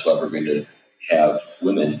people. That's why we're going to have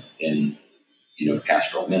women in,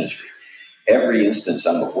 pastoral ministry. Every instance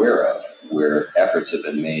I'm aware of where efforts have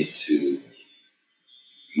been made to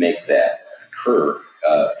make that occur,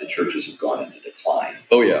 the churches have gone into decline.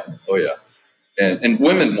 Oh yeah. And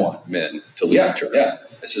women want men to lead the church. Yeah.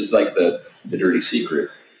 This is like the dirty secret.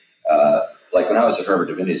 Like when I was at Harvard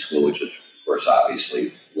Divinity School, which is, of course,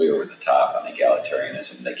 obviously way over the top on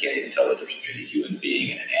egalitarianism. They can't even tell the difference between a human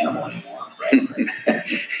being and an animal anymore, frankly.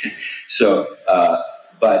 So,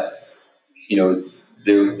 but,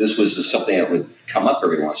 this was something that would come up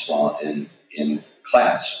every once in a while in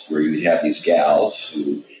class, where you would have these gals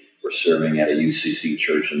who were serving at a UCC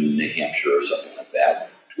church in New Hampshire or something like that,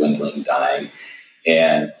 dwindling, dying,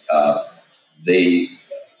 and they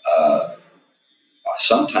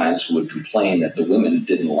sometimes would complain that the women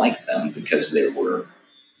didn't like them because they were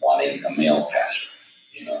wanting a male pastor.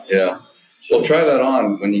 Yeah. So try that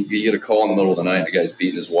on when you get a call in the middle of the night, the guy's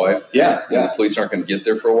beating his wife. Yeah. And the police aren't going to get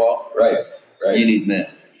there for a while. Right. You need men.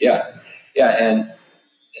 Yeah. And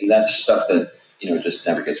that's stuff that, just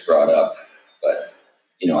never gets brought up. But,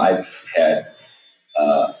 I've had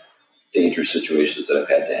dangerous situations that I've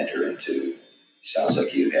had to enter into. Sounds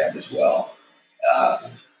like you have as well.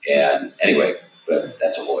 And anyway, but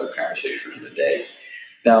that's a whole other conversation for another day.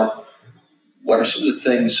 Now, what are some of the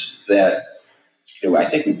things that, I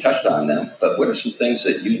think we've touched on them, but what are some things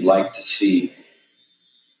that you'd like to see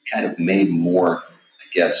kind of made more,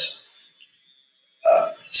 I guess,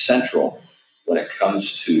 central when it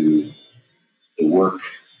comes to the work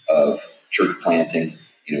of church planting?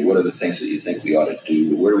 What are the things that you think we ought to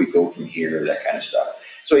do? Where do we go from here? That kind of stuff.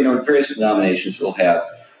 So, various denominations will have,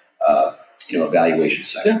 evaluation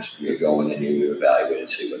centers. You go in and you evaluate and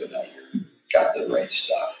see whether or not you got the right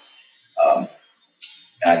stuff. And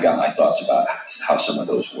I've got my thoughts about how some of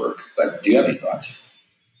those work. But do you have any thoughts?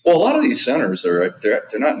 Well, a lot of these centers they're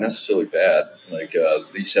not necessarily bad. Like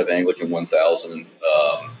these have Anglican 1000,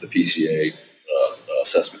 the PCA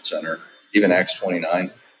assessment center, even Acts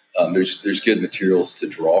 29. There's good materials to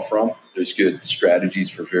draw from. There's good strategies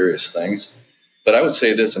for various things. But I would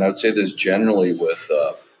say this, and I would say this generally with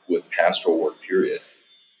pastoral work, period.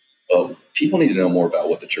 People need to know more about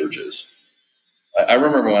what the church is. I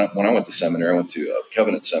remember when I went to seminary, I went to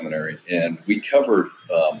Covenant Seminary, and we covered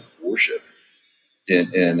worship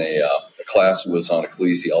in a class that was on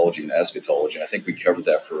ecclesiology and eschatology. And I think we covered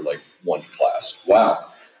that for like one class. Wow.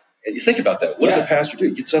 And you think about that. What does a pastor do?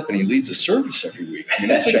 He gets up and he leads a service every week. I mean,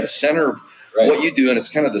 that's like the center of what you do, and it's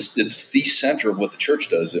kind of it's the center of what the church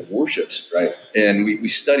does. It worships. Right. And we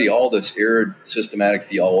study all this arid systematic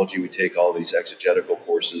theology. We take all these exegetical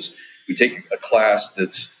courses. We take a class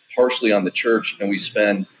that's partially on the church, and we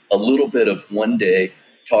spend a little bit of one day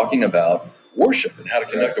talking about worship and how to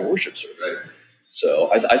conduct a worship service. Right.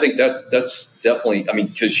 So I think that's definitely, I mean,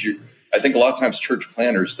 because I think a lot of times church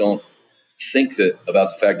planners don't think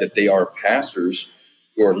about the fact that they are pastors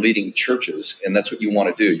who are leading churches, and that's what you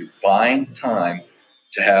want to do. You're buying time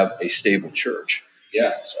to have a stable church.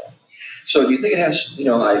 Yeah. So do you think it has,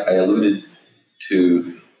 I alluded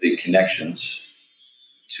to the connections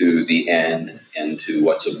to the end and to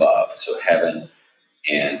what's above. So heaven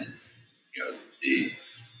and, the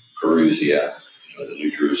Perusia, the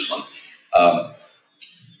New Jerusalem.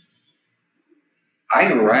 I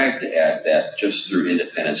arrived at that just through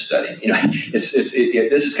independent study. This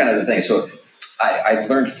is kind of the thing. So I've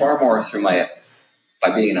learned far more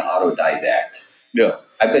by being an autodidact. Yeah.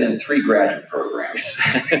 I've been in 3 graduate programs,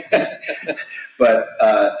 but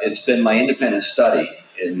it's been my independent study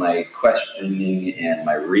and my questioning and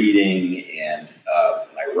my reading and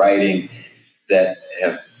my writing that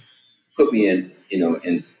have put me in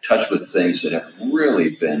touch with things that have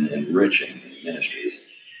really been enriching in ministries.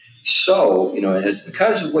 So, and it's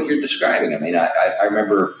because of what you're describing. I mean, I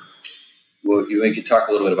remember, we could talk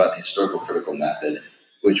a little bit about the historical critical method,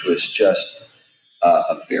 which was just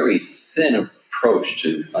a very thin approach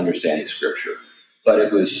to understanding Scripture. But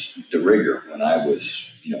it was de rigueur when I was,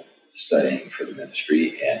 studying for the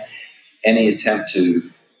ministry. And any attempt to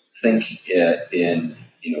think in,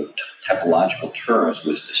 typological terms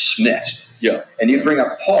was dismissed. Yeah. And you bring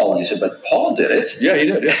up Paul, and you said, but Paul did it. Yeah, he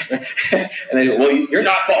did. Yeah. And they said, well, you're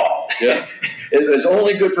not Paul. Yeah. It was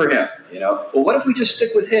only good for him. Well, what if we just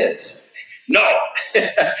stick with his? No.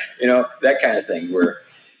 That kind of thing where,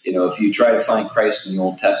 if you try to find Christ in the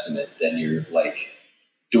Old Testament, then you're like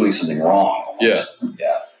doing something wrong. Almost. Yeah.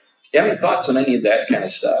 Yeah. You have any thoughts on any of that kind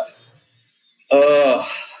of stuff?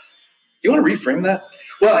 You want to reframe that?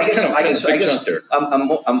 Well, I guess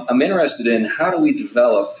I'm interested in how do we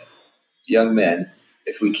develop young men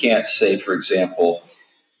if we can't say, for example,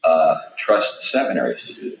 trust seminaries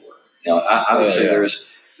to do the work. Obviously there is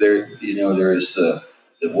the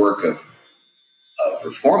work of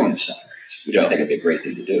reforming the seminaries, which I think would be a great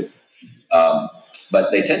thing to do.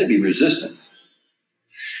 But they tend to be resistant.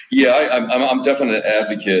 Yeah, I'm definitely an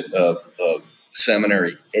advocate of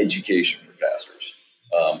seminary education for pastors.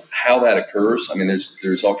 How that occurs, I mean,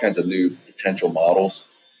 there's all kinds of new potential models.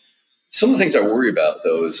 Some of the things I worry about,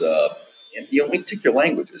 though, is when you take your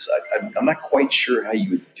languages, I'm not quite sure how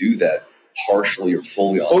you would do that partially or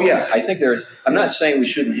fully. I think I'm not saying we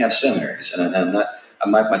shouldn't have seminaries, and I'm not.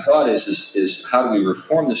 My thought is how do we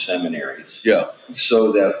reform the seminaries? Yeah.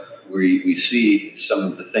 So that we see some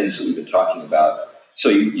of the things that we've been talking about. So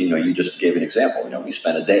you just gave an example. We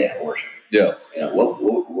spent a day at worship. Yeah.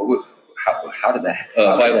 How did that?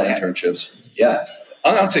 Vital internships. Yeah.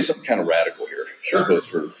 I'm going to say something kind of radical here, sure. I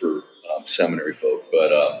suppose, for seminary folk,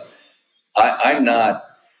 but I'm not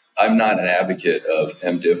an advocate of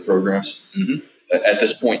MDiv programs at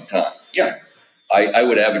this point in time. Yeah. I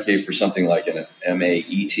would advocate for something like an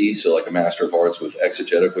MAET, so like a Master of Arts with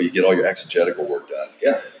exegetical. You get all your exegetical work done.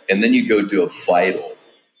 Yeah. And then you go do a vital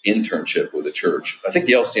internship with a church. I think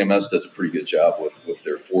the LCMS does a pretty good job with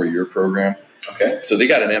their 4-year program. Okay. So they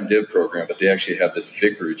got an MDiv program, but they actually have this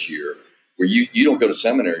vicarage year where you don't go to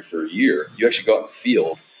seminary for a year. You actually go out in the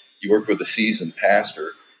field. You work with a seasoned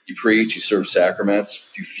pastor. You preach, you serve sacraments,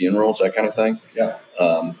 do funerals, that kind of thing. Yeah.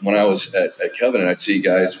 When I was at Covenant, I'd see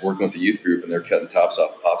guys working with the youth group, and they're cutting tops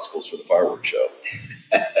off popsicles for the fireworks show.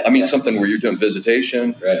 I mean, something where you're doing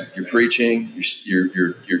visitation, right. You're preaching,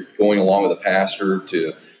 you're going along with a pastor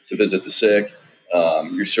to visit the sick,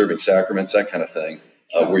 you're serving sacraments, that kind of thing,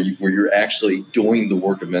 where you're actually doing the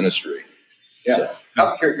work of ministry. Yeah. So,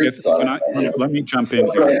 let me jump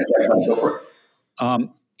in here. Go for it.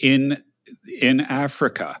 In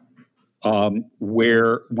Africa,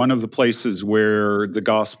 where one of the places where the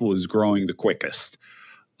gospel is growing the quickest.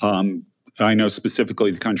 I know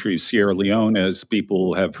specifically the country of Sierra Leone, as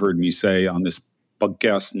people have heard me say on this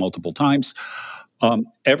podcast multiple times.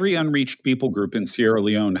 Every unreached people group in Sierra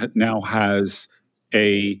Leone now has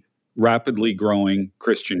a rapidly growing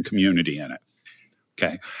Christian community in it.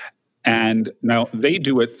 Okay. And now they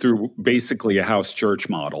do it through basically a house church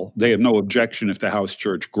model. They have no objection if the house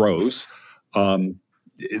church grows.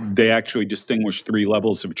 They actually distinguish 3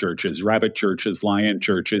 levels of churches: rabbit churches, lion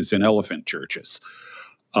churches, and elephant churches.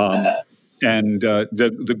 And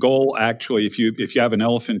the goal, actually, if you have an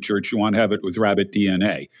elephant church, you want to have it with rabbit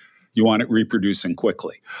DNA. You want it reproducing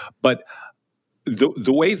quickly. But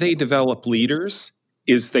the way they develop leaders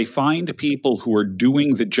is they find people who are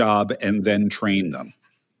doing the job and then train them.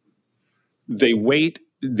 They wait.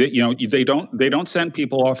 They don't send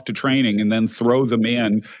people off to training and then throw them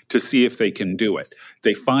in to see if they can do it.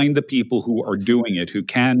 They find the people who are doing it, who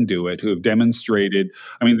can do it, who have demonstrated.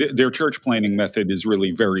 I mean, their church planning method is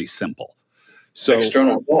really very simple. So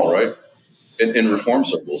external call, right? In reform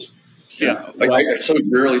circles. Yeah. I so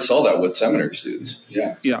rarely saw that with seminary students.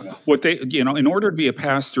 Yeah. What they, in order to be a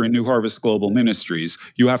pastor in New Harvest Global Ministries,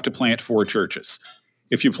 you have to plant 4 churches.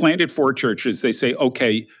 If you planted 4 churches, they say,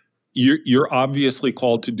 okay, you're obviously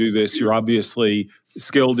called to do this. You're obviously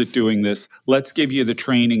skilled at doing this. Let's give you the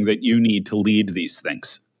training that you need to lead these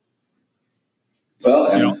things.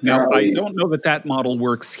 Well, now I don't know that model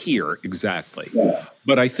works here exactly,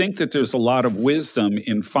 but I think that there's a lot of wisdom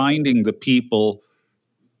in finding the people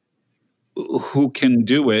who can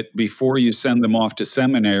do it before you send them off to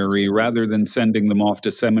seminary, rather than sending them off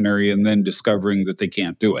to seminary and then discovering that they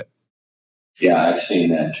can't do it. Yeah, I've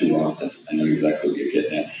seen that too often. I know exactly what you're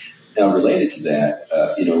getting at. Now, related to that,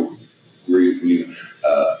 we've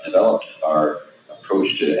developed our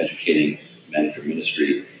approach to educating men for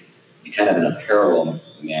ministry kind of in a parallel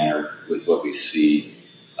manner with what we see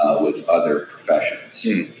with other professions.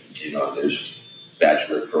 There's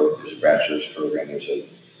there's a bachelor's program, there's a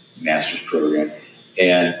master's program,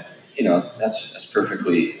 and that's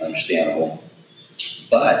perfectly understandable.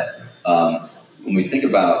 But when we think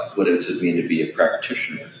about what does it mean to be a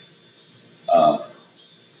practitioner,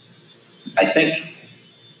 I think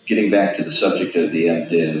getting back to the subject of the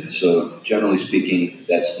MDiv, so generally speaking,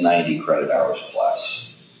 that's 90 credit hours plus,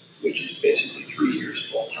 which is basically 3 years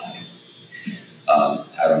full time.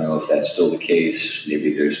 I don't know if that's still the case.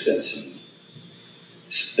 Maybe there's been some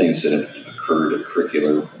things that have occurred at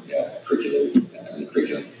curriculum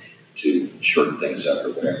to shorten things up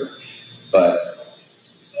or whatever. But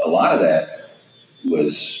a lot of that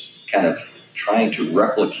was kind of trying to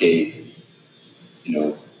replicate,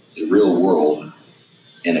 the real world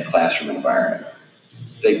in a classroom environment.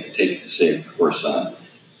 Take say, a course on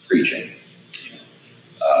preaching.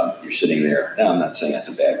 You're sitting there. Now, I'm not saying that's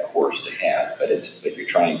a bad course to have, but you're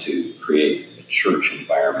trying to create a church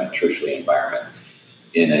environment, churchly environment,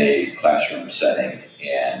 in a classroom setting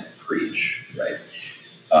and preach, right?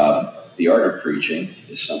 The art of preaching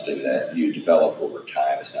is something that you develop over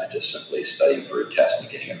time. It's not just simply studying for a test and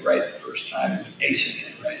getting it right the first time and acing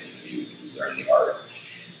it, right? You learn the art.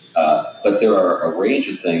 But there are a range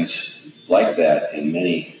of things like that in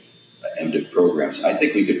many MDiv programs. I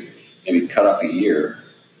think we could maybe cut off a year,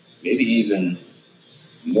 maybe even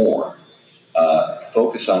more.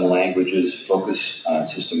 Focus on languages, focus on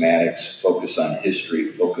systematics, focus on history,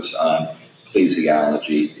 focus on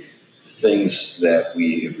ecclesiology, things that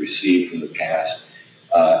we have received from the past,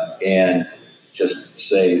 and just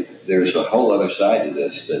say there's a whole other side to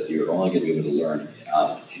this that you're only going to be able to learn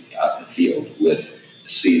out in the field with a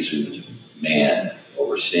seasoned man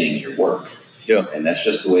overseeing your work. Yeah. And that's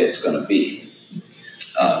just the way it's going to be.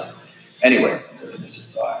 Anyway, that's a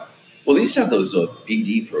thought. Well, they used to have those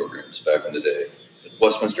BD programs back in the day.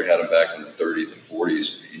 Westminster had them back in the 30s and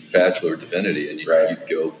 40s, Bachelor of Divinity, and you'd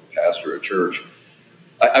go pastor a church.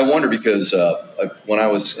 I wonder because when I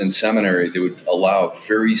was in seminary, they would allow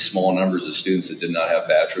very small numbers of students that did not have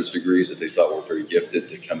bachelor's degrees that they thought were very gifted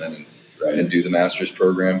to come in and do the master's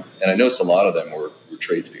program. And I noticed a lot of them were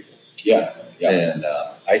tradespeople. Yeah. And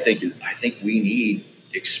I think we need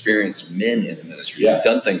experienced men in the ministry who've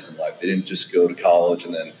done things in life. They didn't just go to college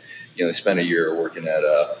and then they spent a year working at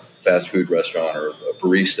a fast food restaurant or a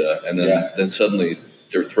barista, and then suddenly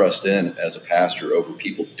they're thrust in as a pastor over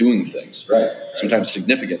people doing things, sometimes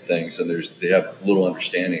significant things, and they have little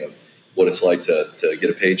understanding of what it's like to get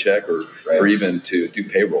a paycheck or even to do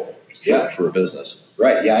payroll for a business.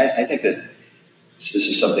 Right. Yeah, I think that this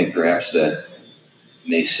is something perhaps that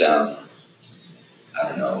may sound, I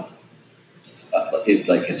don't know,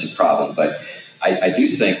 like it's a problem, but I do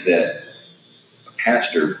think that a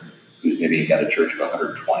pastor who's maybe got a church of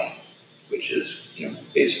 120, which is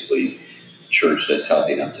basically a church that's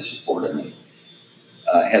healthy enough to support him, and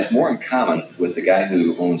has more in common with the guy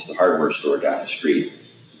who owns the hardware store down the street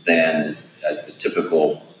than a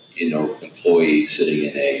typical employee sitting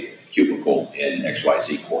in a cubicle in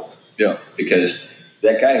XYZ Corp. Yeah. Because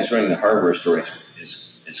that guy who's running the hardware store has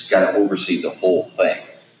it's got to oversee the whole thing.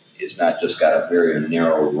 It's not just got a very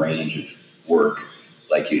narrow range of work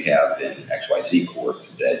like you have in XYZ Corp,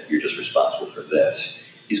 that you're just responsible for this.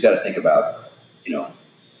 He's got to think about,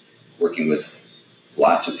 working with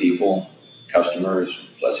lots of people, customers,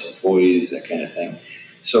 plus employees, that kind of thing.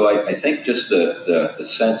 So I think just the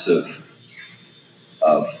sense of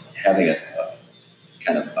having a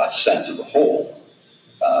kind of a sense of the whole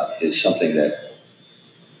is something that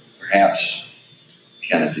perhaps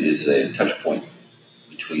kind of is a touch point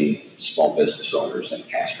between small business owners and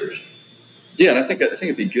pastors. Yeah, and I think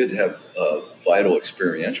it'd be good to have vital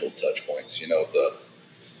experiential touch points.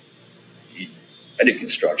 I did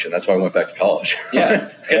construction. That's why I went back to college.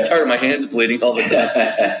 Yeah, I got tired of my hands bleeding all the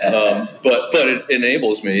time. But it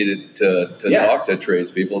enables me to talk to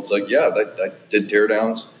tradespeople. It's like, I did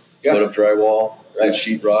teardowns, put up drywall, did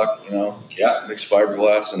sheetrock, mixed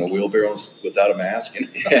fiberglass in a wheelbarrow without a mask,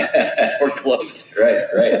 or gloves. Right.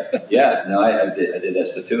 Yeah, no, I did that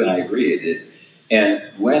stuff too, and I agree. It did. And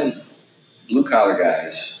when blue collar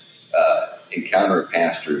guys encounter a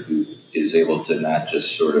pastor who is able to not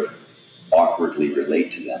just sort of awkwardly relate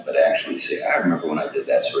to them, but actually say, I remember when I did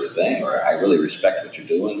that sort of thing, or I really respect what you're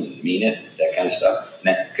doing and mean it, that kind of stuff,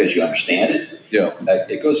 because you understand it. Yeah,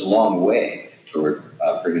 it goes a long way toward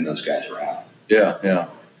bringing those guys around. Yeah.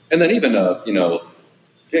 And then even,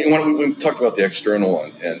 when we talked about the external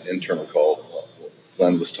and internal call, what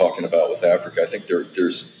Glenn was talking about with Africa, I think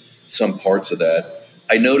there's some parts of that.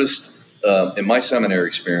 I noticed in my seminary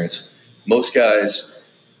experience, most guys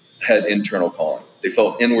had internal calling. They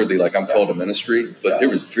felt inwardly like I'm called to ministry, but there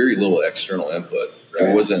was very little external input. Right.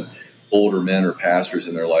 There wasn't older men or pastors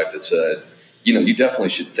in their life that said, you definitely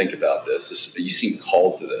should think about this. You seem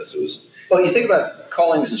called to this. It was. Well, you think about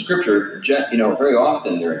callings in Scripture, very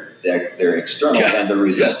often they're external and they're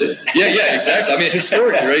resisted. Yeah, exactly. I mean,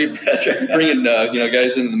 historically, right? That's right. Bringing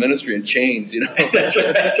guys into the ministry in chains, That's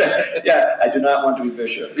right. Yeah, I do not want to be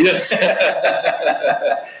bishop. Yes.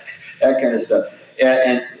 That kind of stuff.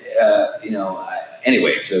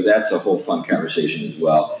 Anyway, so that's a whole fun conversation as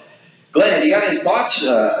well. Glenn, have you got any thoughts?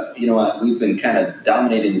 We've been kind of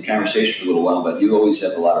dominating the conversation for a little while, but you always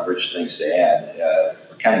have a lot of rich things to add.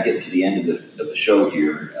 We're kind of getting to the end of the show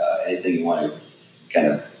here. Anything you want to kind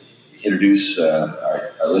of introduce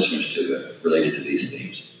our listeners to related to these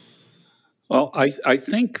themes? Well, I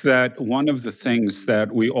think that one of the things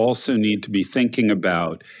that we also need to be thinking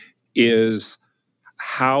about is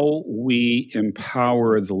how we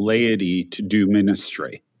empower the laity to do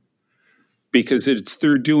ministry. Because it's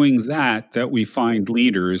through doing that we find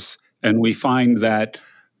leaders, and we find that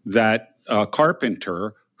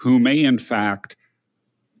carpenter who may in fact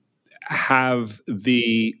have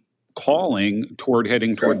the calling toward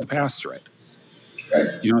heading toward the pastorate.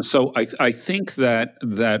 Right. So I think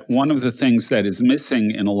that one of the things that is missing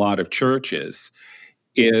in a lot of churches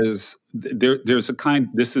is there's a kind.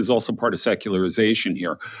 This is also part of secularization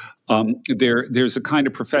here. There's a kind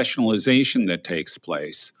of professionalization that takes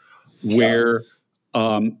place where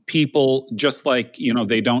people, just like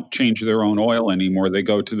they don't change their own oil anymore, they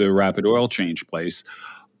go to the rapid oil change place.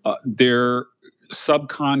 They're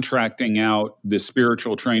subcontracting out the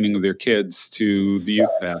spiritual training of their kids to the youth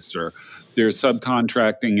pastor. They're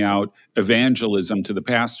subcontracting out evangelism to the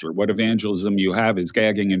pastor. What evangelism you have is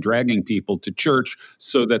gagging and dragging people to church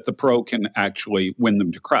so that the pro can actually win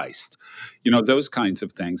them to Christ. Those kinds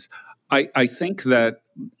of things. I think that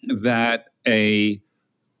an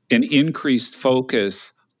increased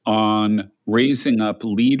focus on raising up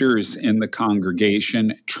leaders in the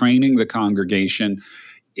congregation, training the congregation.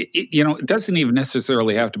 It doesn't even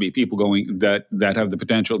necessarily have to be people going that have the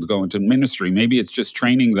potential to go into ministry. Maybe it's just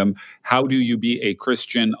training them. How do you be a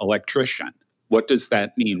Christian electrician? What does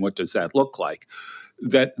that mean? What does that look like?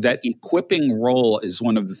 That equipping role is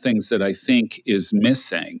one of the things that I think is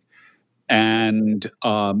missing. And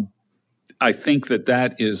I think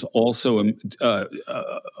that is also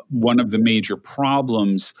one of the major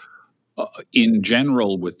problems in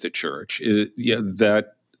general with the church,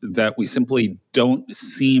 that we simply don't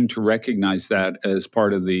seem to recognize that as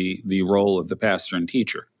part of the role of the pastor and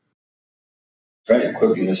teacher. Right,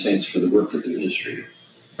 equipping the saints for the work of the ministry.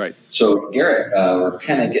 Right. So, Garrett, we're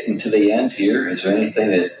kind of getting to the end here. Is there anything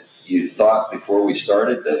that you thought before we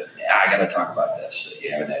started that, I got to talk about this, that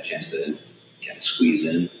you haven't had a chance to kind of squeeze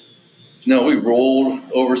in? No, we rolled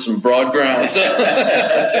over some broad grounds. Right.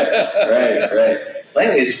 Well,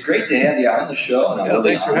 anyway, it's great to have you on the show, and I'm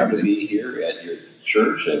really honored to be here at your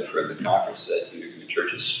church for the conference that your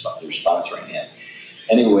church is sponsoring. And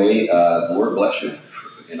anyway, the Lord bless you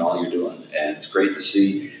in all you're doing, and it's great to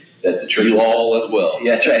see that the church. You all as well.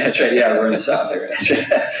 Yeah, that's right. That's right. Yeah, we're in the South there. That's right.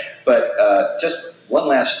 But just one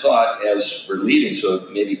last thought as we're leaving. So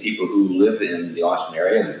maybe people who live in the Austin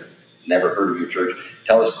area and have never heard of your church,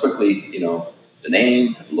 tell us quickly, the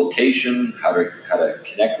name, the location, how to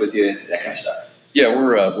connect with you, that kind of stuff. Yeah,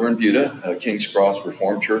 we're in Buda, King's Cross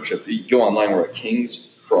Reformed Church. If you go online, we're at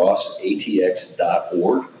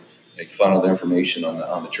kingscrossatx.org. You can find all the information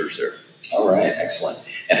on the church there. All right, excellent.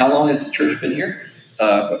 And how long has the church been here?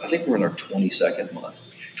 I think we're in our 22nd month.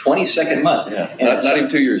 22nd month. Yeah, not even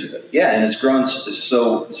 2 years yet. Yeah, and it's grown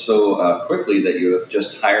so quickly that you have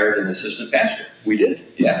just hired an assistant pastor. We did.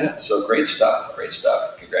 Yeah. So great stuff. Great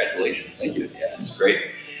stuff. Congratulations. Thank you. Yeah, it's great.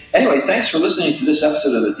 Anyway, thanks for listening to this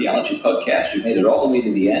episode of the Theology Podcast. You made it all the way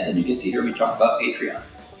to the end, and you get to hear me talk about Patreon.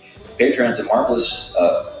 Patreon's a marvelous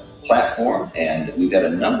platform, and we've had a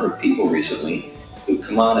number of people recently who've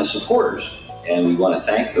come on as supporters, and we want to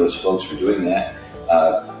thank those folks for doing that.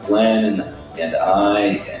 Glenn and I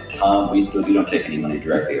and Tom, we don't take any money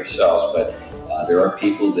directly ourselves, but there are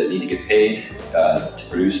people that need to get paid to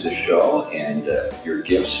produce this show, and your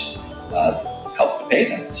gifts help to pay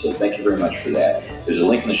them. So thank you very much for that. There's a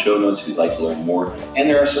link in the show notes if you'd like to learn more, and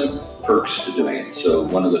there are some perks to doing it. So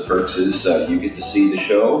one of the perks is you get to see the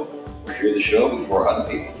show or hear the show before other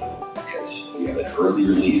people do, because we have an early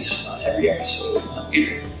release on every episode on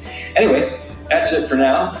Patreon. Anyway, that's it for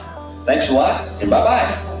now. Thanks a lot, and bye-bye.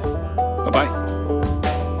 Bye-bye.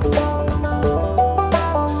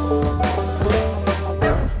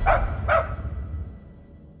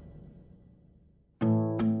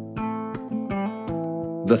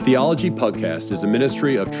 The Theology Podcast is a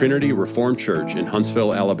ministry of Trinity Reformed Church in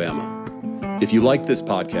Huntsville, Alabama. If you like this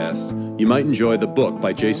podcast, you might enjoy the book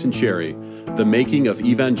by Jason Cherry, The Making of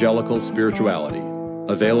Evangelical Spirituality,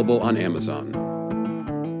 available on Amazon.